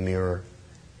between the mirror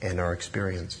and our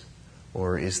experience,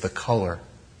 or is the color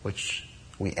which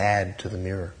we add to the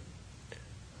mirror.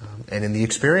 And in the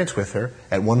experience with her,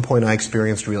 at one point I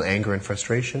experienced real anger and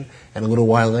frustration, and a little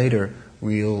while later,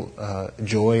 real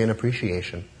joy and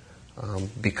appreciation,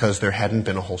 because there hadn't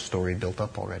been a whole story built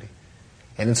up already.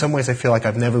 And in some ways I feel like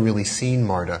I've never really seen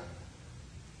Marta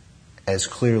as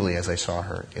clearly as I saw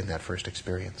her in that first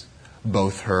experience.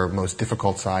 Both her most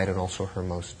difficult side and also her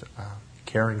most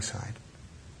caring side.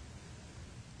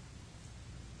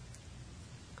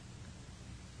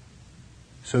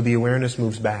 So the awareness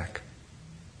moves back.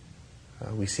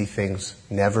 We see things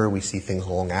never, we see things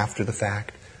long after the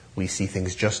fact, we see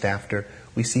things just after,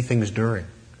 we see things during.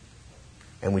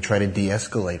 And we try to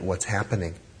de-escalate what's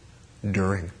happening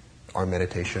during our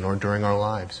meditation or during our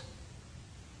lives.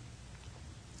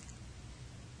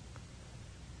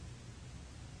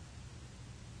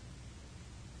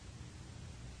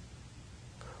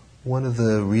 One of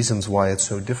the reasons why it's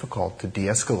so difficult to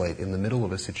de-escalate in the middle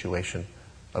of a situation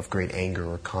of great anger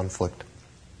or conflict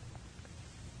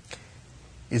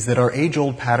is that our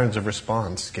age-old patterns of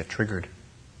response get triggered.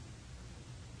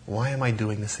 Why am I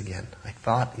doing this again? I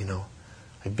thought,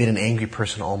 I've been an angry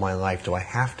person all my life. Do I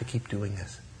have to keep doing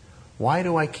this? Why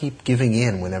do I keep giving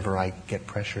in whenever I get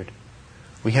pressured?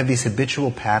 We have these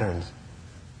habitual patterns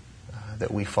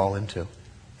that we fall into.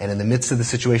 And in the midst of the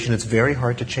situation, it's very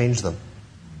hard to change them.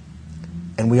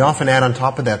 And we often add on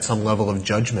top of that some level of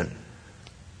judgment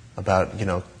about,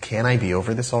 can I be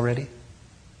over this already?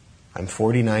 I'm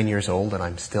 49 years old and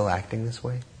I'm still acting this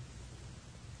way.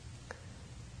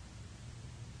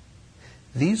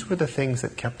 These were the things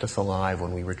that kept us alive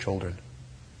when we were children.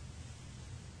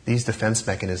 These defense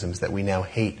mechanisms that we now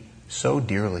hate so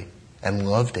dearly and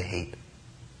love to hate.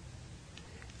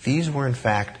 These were in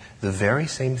fact the very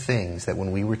same things that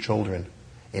when we were children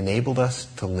enabled us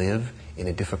to live in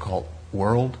a difficult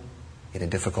world, in a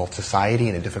difficult society,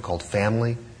 in a difficult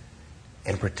family,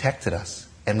 and protected us,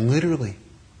 and literally,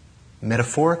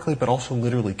 metaphorically, but also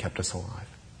literally kept us alive.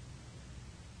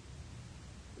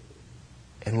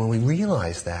 And when we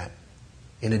realize that,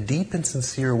 in a deep and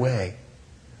sincere way,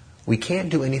 we can't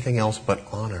do anything else but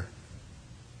honor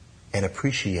and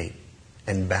appreciate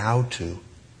and bow to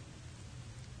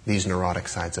these neurotic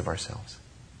sides of ourselves.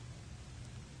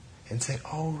 And say,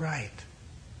 "Oh, right.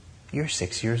 You're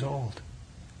 6 years old.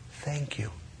 Thank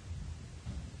you."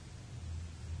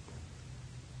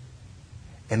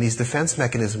 And these defense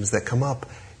mechanisms that come up,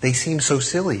 they seem so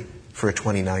silly for a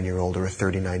 29-year-old or a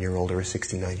 39-year-old or a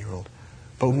 69-year-old.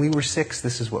 But when we were 6,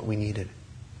 this is what we needed.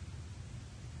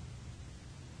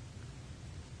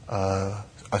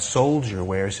 A soldier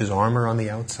wears his armor on the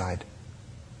outside.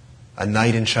 A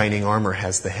knight in shining armor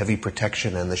has the heavy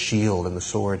protection and the shield and the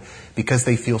sword because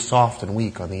they feel soft and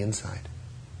weak on the inside.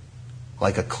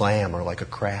 Like a clam or like a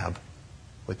crab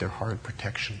with their hard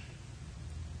protection.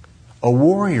 A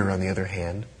warrior, on the other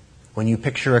hand, when you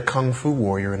picture a kung fu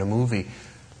warrior in a movie,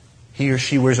 he or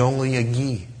she wears only a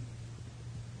gi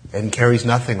and carries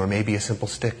nothing or maybe a simple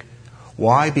stick.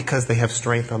 Why? Because they have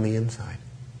strength on the inside.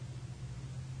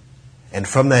 And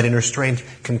from that inner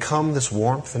strength can come this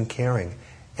warmth and caring,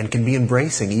 and can be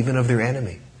embracing even of their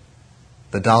enemy.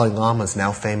 The Dalai Lama's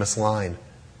now famous line,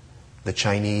 "The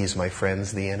Chinese, my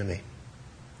friends, the enemy."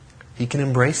 He can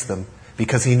embrace them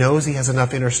because he knows he has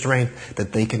enough inner strength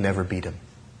that they can never beat him.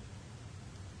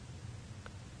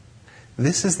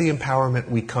 This is the empowerment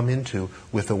we come into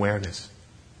with awareness.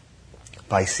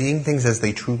 By seeing things as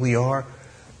they truly are,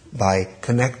 by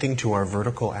connecting to our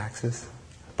vertical axis,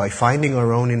 by finding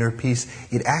our own inner peace,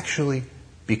 it actually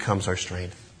becomes our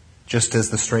strength. Just as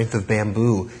the strength of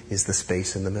bamboo is the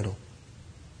space in the middle.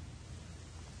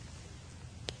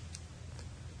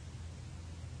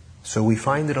 So we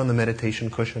find it on the meditation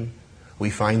cushion. We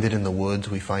find it in the woods.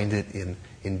 We find it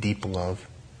in deep love.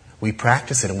 We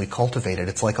practice it and we cultivate it.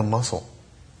 It's like a muscle.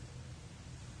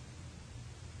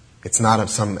 It's not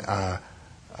some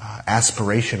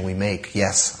aspiration we make.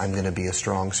 Yes, I'm going to be a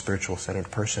strong,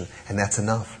 spiritual-centered person, and that's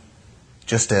enough.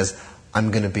 Just as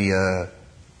I'm going to be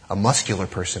a muscular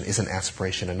person isn't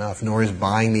aspiration enough, nor is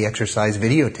buying the exercise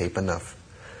videotape enough.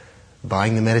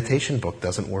 Buying the meditation book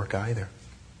doesn't work either.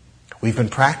 We've been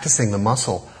practicing the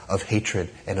muscle of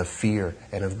hatred and of fear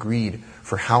and of greed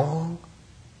for how long?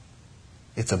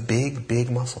 It's a big, big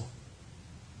muscle.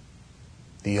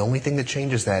 The only thing that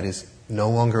changes that is no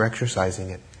longer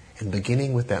exercising it and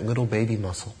beginning with that little baby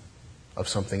muscle of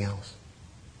something else.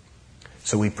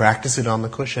 So we practice it on the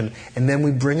cushion and then we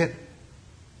bring it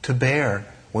to bear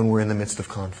when we're in the midst of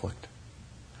conflict.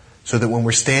 So that when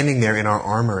we're standing there in our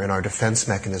armor and our defense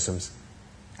mechanisms,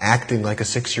 acting like a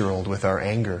 6-year-old with our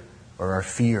anger or our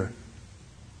fear,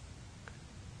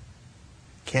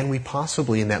 can we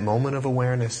possibly, in that moment of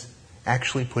awareness,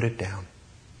 actually put it down?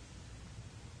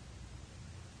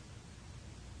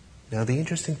 Now, the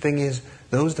interesting thing is,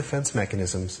 those defense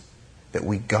mechanisms that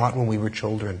we got when we were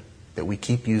children, that we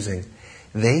keep using,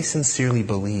 they sincerely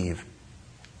believe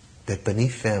that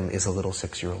beneath them is a little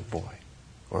 6-year-old boy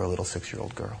or a little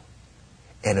 6-year-old girl.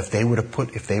 And if they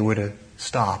were to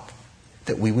stop,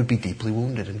 that we would be deeply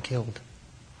wounded and killed.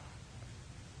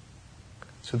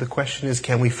 So the question is,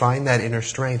 can we find that inner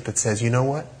strength that says, you know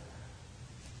what?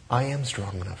 I am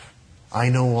strong enough. I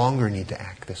no longer need to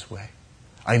act this way.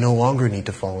 I no longer need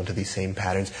to fall into these same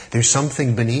patterns. There's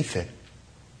something beneath it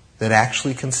that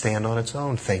actually can stand on its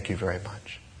own. Thank you very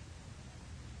much.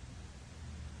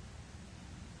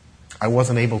 I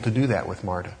wasn't able to do that with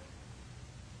Marta.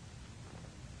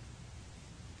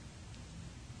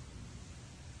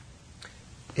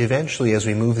 Eventually, as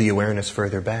we move the awareness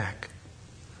further back,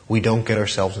 we don't get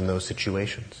ourselves in those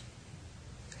situations.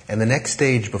 And the next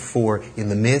stage before, in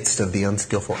the midst of the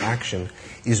unskillful action,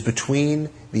 is between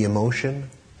the emotion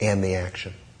and the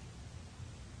action.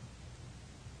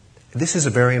 This is a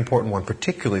very important one,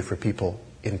 particularly for people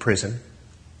in prison,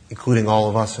 including all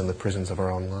of us in the prisons of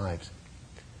our own lives.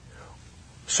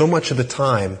 So much of the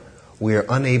time, we are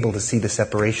unable to see the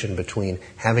separation between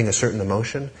having a certain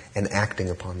emotion and acting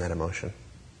upon that emotion.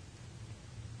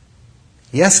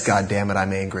 Yes, goddammit,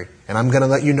 I'm angry, and I'm going to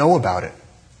let you know about it.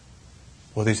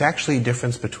 Well, there's actually a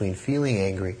difference between feeling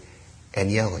angry and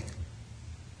yelling.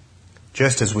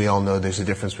 Just as we all know there's a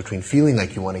difference between feeling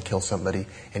like you want to kill somebody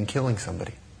and killing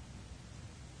somebody.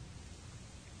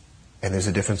 And there's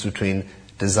a difference between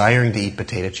desiring to eat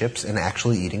potato chips and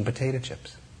actually eating potato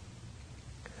chips.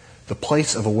 The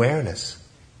place of awareness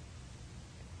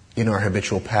in our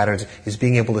habitual patterns is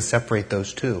being able to separate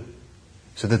those two.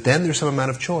 So that then there's some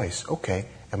amount of choice. Okay,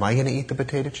 am I going to eat the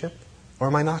potato chip or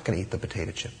am I not going to eat the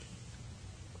potato chip?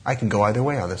 I can go either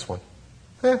way on this one.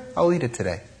 I'll eat it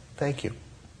today. Thank you.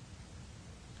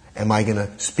 Am I going to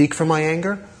speak from my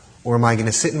anger or am I going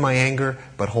to sit in my anger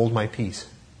but hold my peace?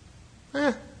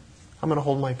 I'm going to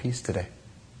hold my peace today.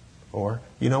 Or,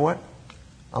 you know what?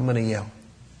 I'm going to yell.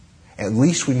 At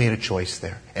least we made a choice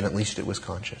there, and at least it was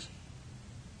conscious.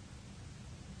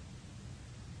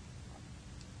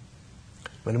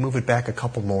 I'm going to move it back a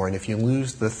couple more, and if you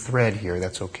lose the thread here,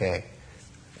 that's okay.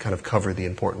 Kind of cover the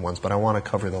important ones, but I want to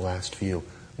cover the last few,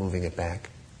 moving it back.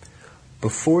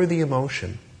 Before the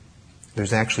emotion,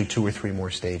 there's actually 2 or 3 more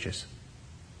stages.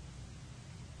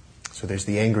 So there's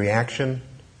the angry action,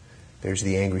 there's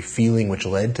the angry feeling which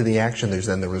led to the action, there's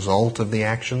then the result of the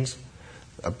actions,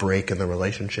 a break in the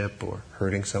relationship, or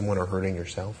hurting someone, or hurting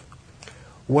yourself.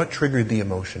 What triggered the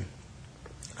emotion?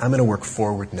 I'm going to work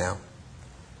forward now.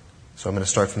 So I'm going to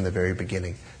start from the very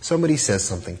beginning. Somebody says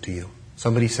something to you.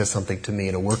 Somebody says something to me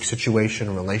in a work situation,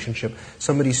 a relationship.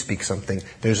 Somebody speaks something.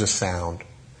 There's a sound.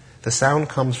 The sound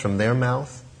comes from their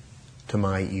mouth to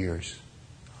my ears.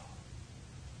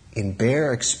 In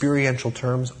bare experiential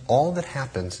terms, all that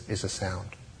happens is a sound.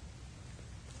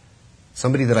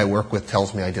 Somebody that I work with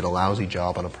tells me I did a lousy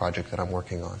job on a project that I'm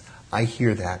working on. I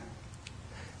hear that.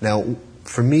 Now,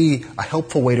 for me, a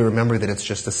helpful way to remember that it's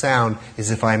just a sound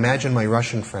is if I imagine my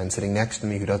Russian friend sitting next to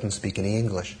me who doesn't speak any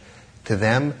English. To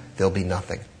them, there'll be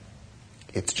nothing.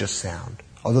 It's just sound.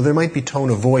 Although there might be tone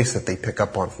of voice that they pick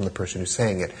up on from the person who's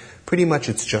saying it, pretty much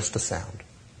it's just a sound.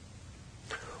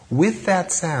 With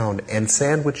that sound and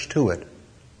sandwiched to it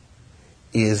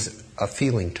is a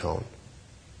feeling tone.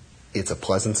 It's a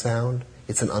pleasant sound,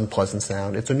 it's an unpleasant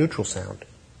sound, it's a neutral sound.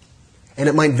 And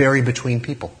it might vary between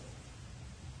people.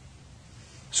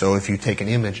 So if you take an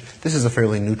image, this is a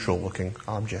fairly neutral looking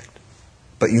object.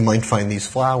 But you might find these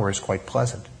flowers quite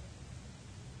pleasant.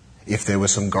 If there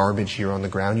was some garbage here on the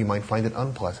ground, you might find it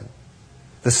unpleasant.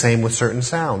 The same with certain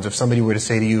sounds. If somebody were to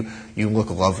say to you, "You look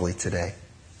lovely today,"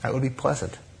 that would be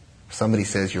pleasant. If somebody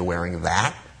says you're wearing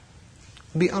that,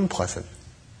 it would be unpleasant.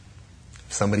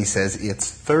 If somebody says it's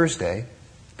Thursday,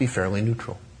 it'd be fairly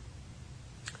neutral.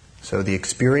 So the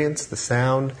experience, the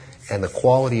sound, and the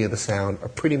quality of the sound are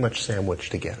pretty much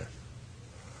sandwiched together.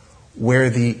 Where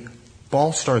the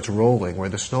ball starts rolling, where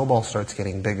the snowball starts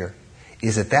getting bigger,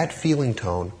 is that feeling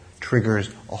tone triggers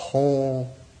a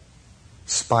whole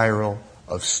spiral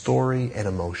of story and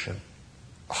emotion.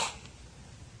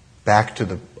 Back to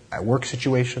the work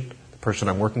situation, the person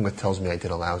I'm working with tells me I did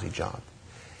a lousy job.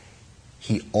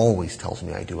 He always tells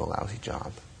me I do a lousy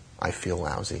job. I feel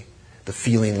lousy. The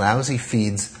feeling lousy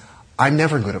feeds, I'm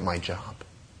never good at my job.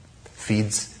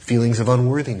 Feeds feelings of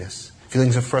unworthiness,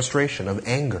 feelings of frustration, of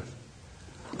anger.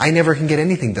 I never can get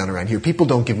anything done around here. People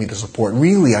don't give me the support.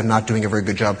 Really, I'm not doing a very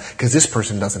good job because this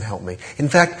person doesn't help me. In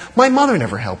fact, my mother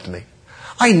never helped me.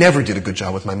 I never did a good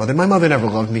job with my mother. My mother never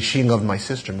loved me. She loved my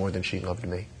sister more than she loved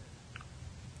me.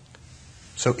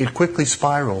 So it quickly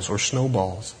spirals or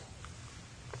snowballs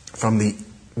from the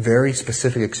very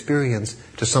specific experience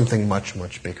to something much,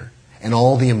 much bigger. And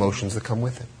all the emotions that come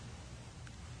with it.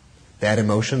 That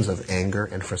emotions of anger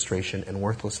and frustration and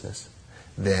worthlessness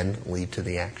then lead to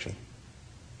the action.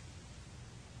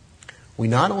 We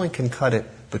not only can cut it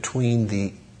between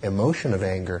the emotion of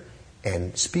anger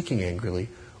and speaking angrily,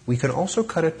 we can also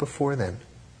cut it before then.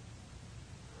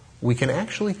 We can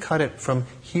actually cut it from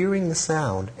hearing the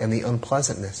sound and the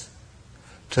unpleasantness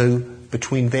to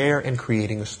between there and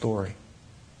creating a story,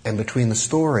 and between the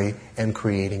story and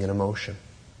creating an emotion.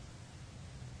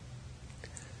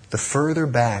 The further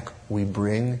back we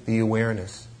bring the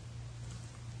awareness,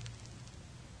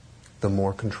 the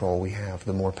more control we have,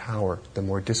 the more power, the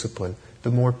more discipline,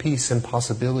 the more peace and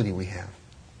possibility we have.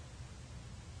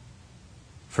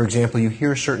 For example, you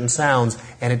hear certain sounds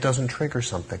and it doesn't trigger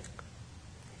something.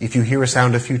 If you hear a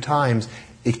sound a few times,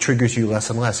 it triggers you less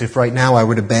and less. If right now I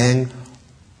were to bang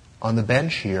on the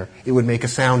bench here, it would make a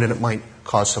sound and it might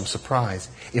cause some surprise.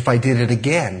 If I did it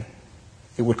again,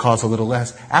 it would cause a little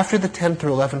less. After the 10th or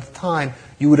 11th time,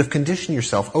 you would have conditioned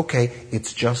yourself, okay,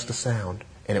 it's just a sound,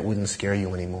 and it wouldn't scare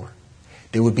you anymore.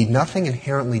 There would be nothing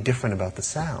inherently different about the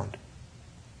sound.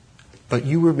 But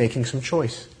you were making some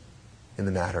choice in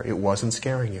the matter. It wasn't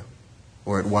scaring you.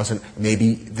 Or it wasn't,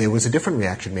 maybe there was a different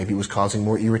reaction. Maybe it was causing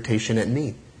more irritation at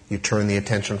me. You turn the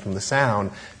attention from the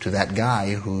sound to that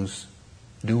guy who's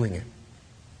doing it.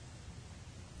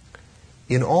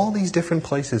 In all these different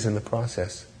places in the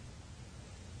process,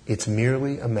 it's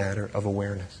merely a matter of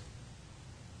awareness.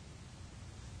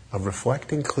 Of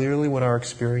reflecting clearly what our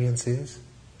experience is,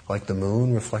 like the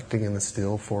moon reflecting in the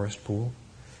still forest pool,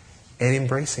 and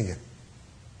embracing it.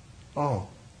 Oh,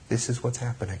 this is what's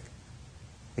happening.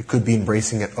 It could be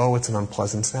embracing it, oh, it's an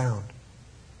unpleasant sound.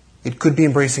 It could be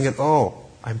embracing it, oh,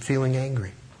 I'm feeling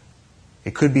angry.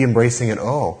 It could be embracing it,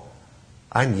 oh,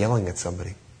 I'm yelling at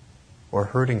somebody or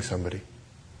hurting somebody.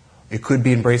 It could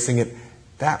be embracing it,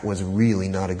 that was really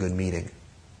not a good meeting.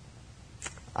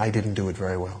 I didn't do it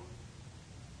very well.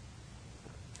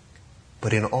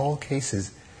 But in all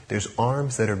cases, there's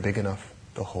arms that are big enough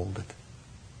to hold it.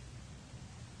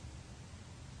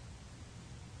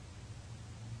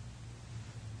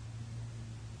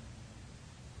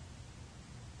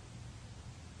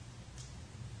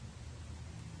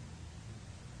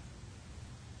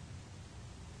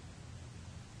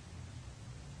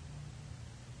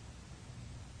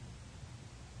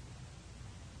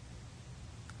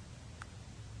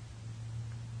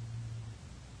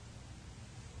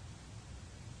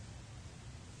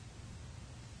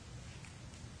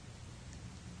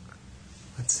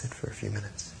 Let's sit for a few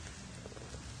minutes.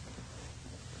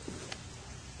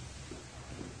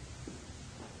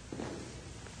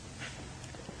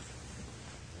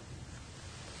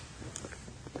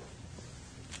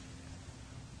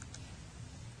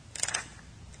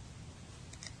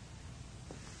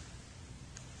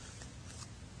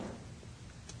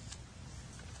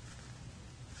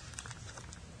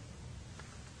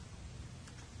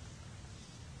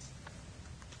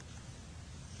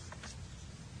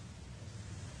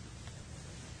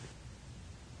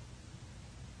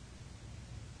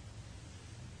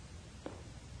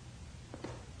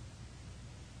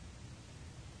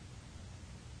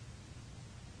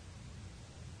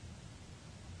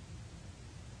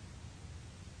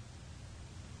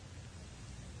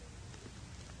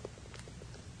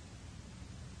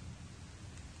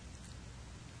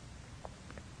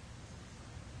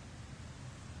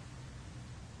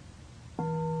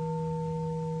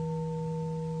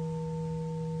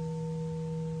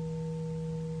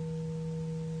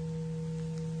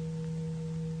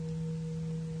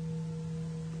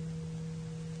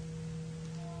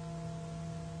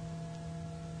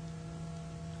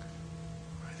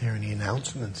 there any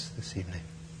announcements this evening?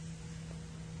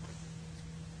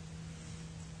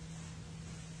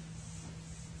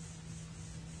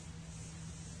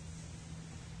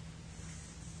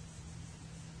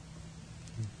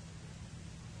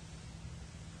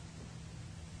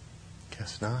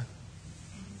 Guess not.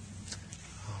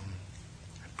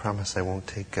 I promise I won't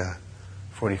take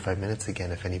 45 minutes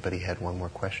again if anybody had one more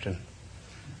question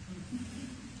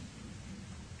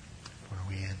before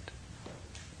we end.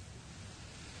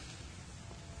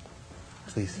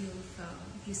 Please.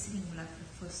 If you're sitting like for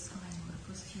the first time or the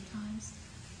first few times,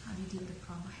 how do you deal with the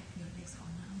problem of having your legs all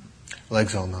numb?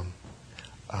 Legs all numb.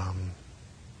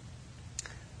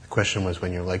 The question was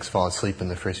when your legs fall asleep in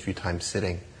the first few times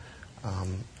sitting.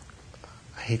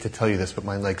 I hate to tell you this, but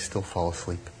my legs still fall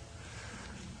asleep.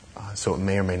 So it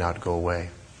may or may not go away.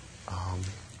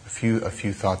 A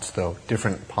few thoughts though.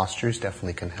 Different postures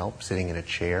definitely can help. Sitting in a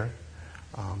chair.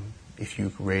 If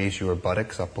you raise your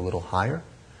buttocks up a little higher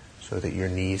so that your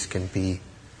knees can be,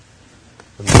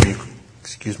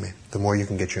 the more you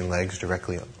can get your legs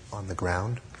directly on the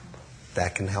ground,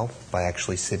 that can help by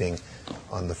actually sitting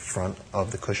on the front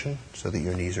of the cushion so that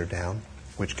your knees are down,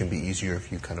 which can be easier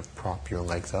if you kind of prop your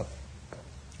legs up.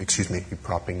 If you're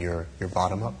propping your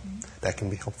bottom up. That can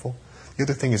be helpful. The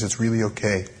other thing is it's really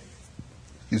okay,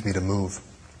 to move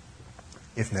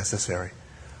if necessary.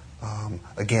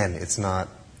 Again, it's not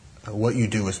what you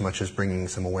do as much as bringing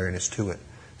some awareness to it.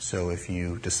 So if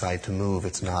you decide to move,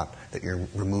 it's not that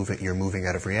you're moving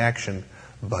out of reaction,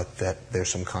 but that there's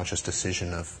some conscious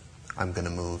decision of, I'm going to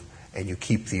move, and you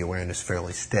keep the awareness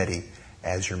fairly steady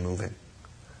as you're moving.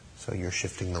 So you're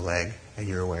shifting the leg, and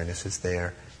your awareness is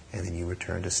there, and then you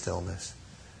return to stillness,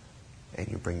 and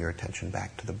you bring your attention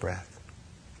back to the breath.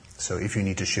 So if you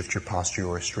need to shift your posture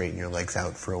or straighten your legs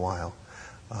out for a while,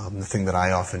 the thing that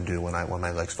I often do when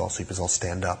my legs fall asleep is I'll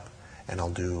stand up, and I'll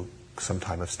do some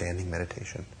time of standing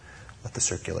meditation, let the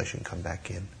circulation come back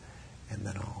in, and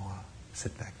then I'll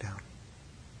sit back down.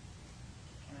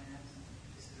 Can I add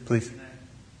something? Please.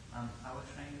 I was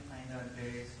trying to find out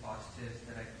various postures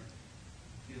that I could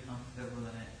feel comfortable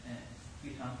in, and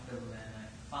I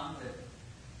found that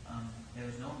there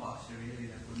was no posture really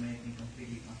that would make me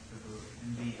completely comfortable and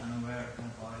be unaware of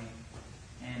my body.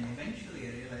 And eventually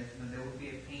I realized there would be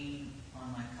a pain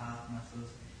on my calf muscles.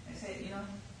 I said,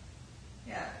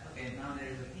 now there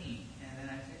is a pain. And then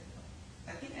I said,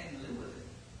 I think I can live with it.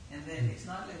 And then it's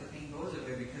not like the pain goes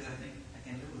away because I think I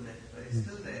can live with it, but it's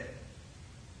still there.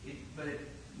 But it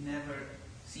never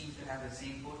seems to have the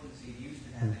same potency it used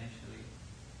to have initially.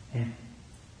 And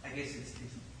I guess it's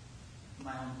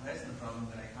my own personal problem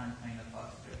that I can't find a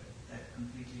posture that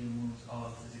completely removes all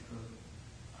physical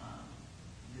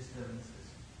disturbances.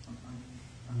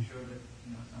 I'm sure that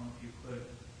some of you could.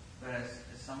 Whereas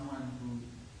as someone who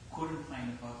couldn't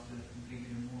find a posture that completely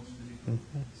removes physical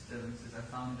disturbances, I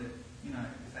found that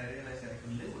if I realized that I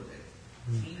could live with it,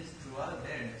 pain is throughout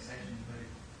there in the session,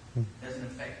 but it doesn't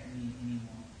affect me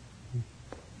anymore.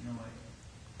 In a way.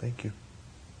 Thank you.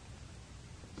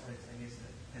 So it's, I guess,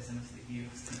 a pessimistic view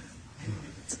of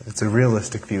things. It's a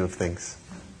realistic view of things.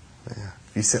 Yeah.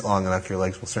 If you sit long enough, your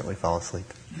legs will certainly fall asleep.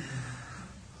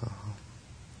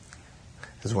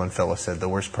 As one fellow said, the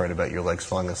worst part about your legs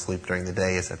falling asleep during the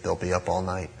day is that they'll be up all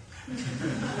night.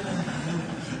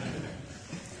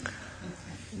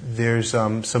 There's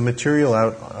some material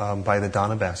out by the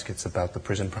Dana Baskets about the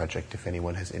prison project, if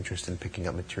anyone has interest in picking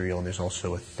up material. And there's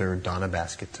also a third Dana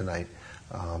Basket tonight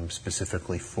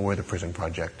specifically for the prison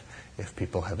project, if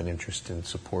people have an interest in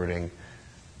supporting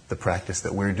the practice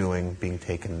that we're doing being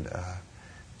taken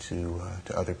to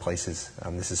other places.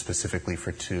 This is specifically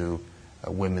for 2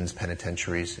 women's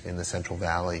penitentiaries in the Central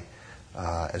Valley,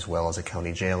 as well as a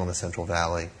county jail in the Central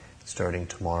Valley. Starting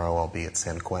tomorrow, I'll be at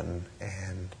San Quentin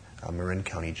and Marin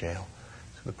County Jail.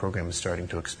 So the program is starting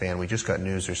to expand. We just got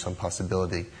news there's some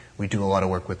possibility. We do a lot of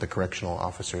work with the correctional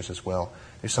officers as well.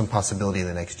 There's some possibility in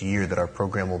the next year that our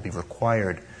program will be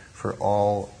required for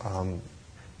all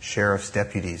sheriff's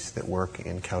deputies that work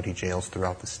in county jails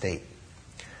throughout the state.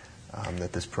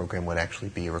 That this program would actually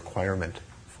be a requirement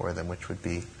for them, which would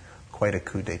be quite a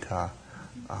coup d'etat.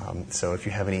 So if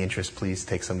you have any interest, please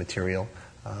take some material,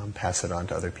 pass it on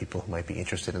to other people who might be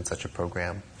interested in such a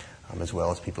program, as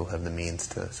well as people who have the means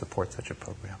to support such a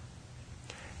program.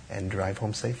 And drive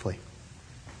home safely.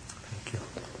 Thank you.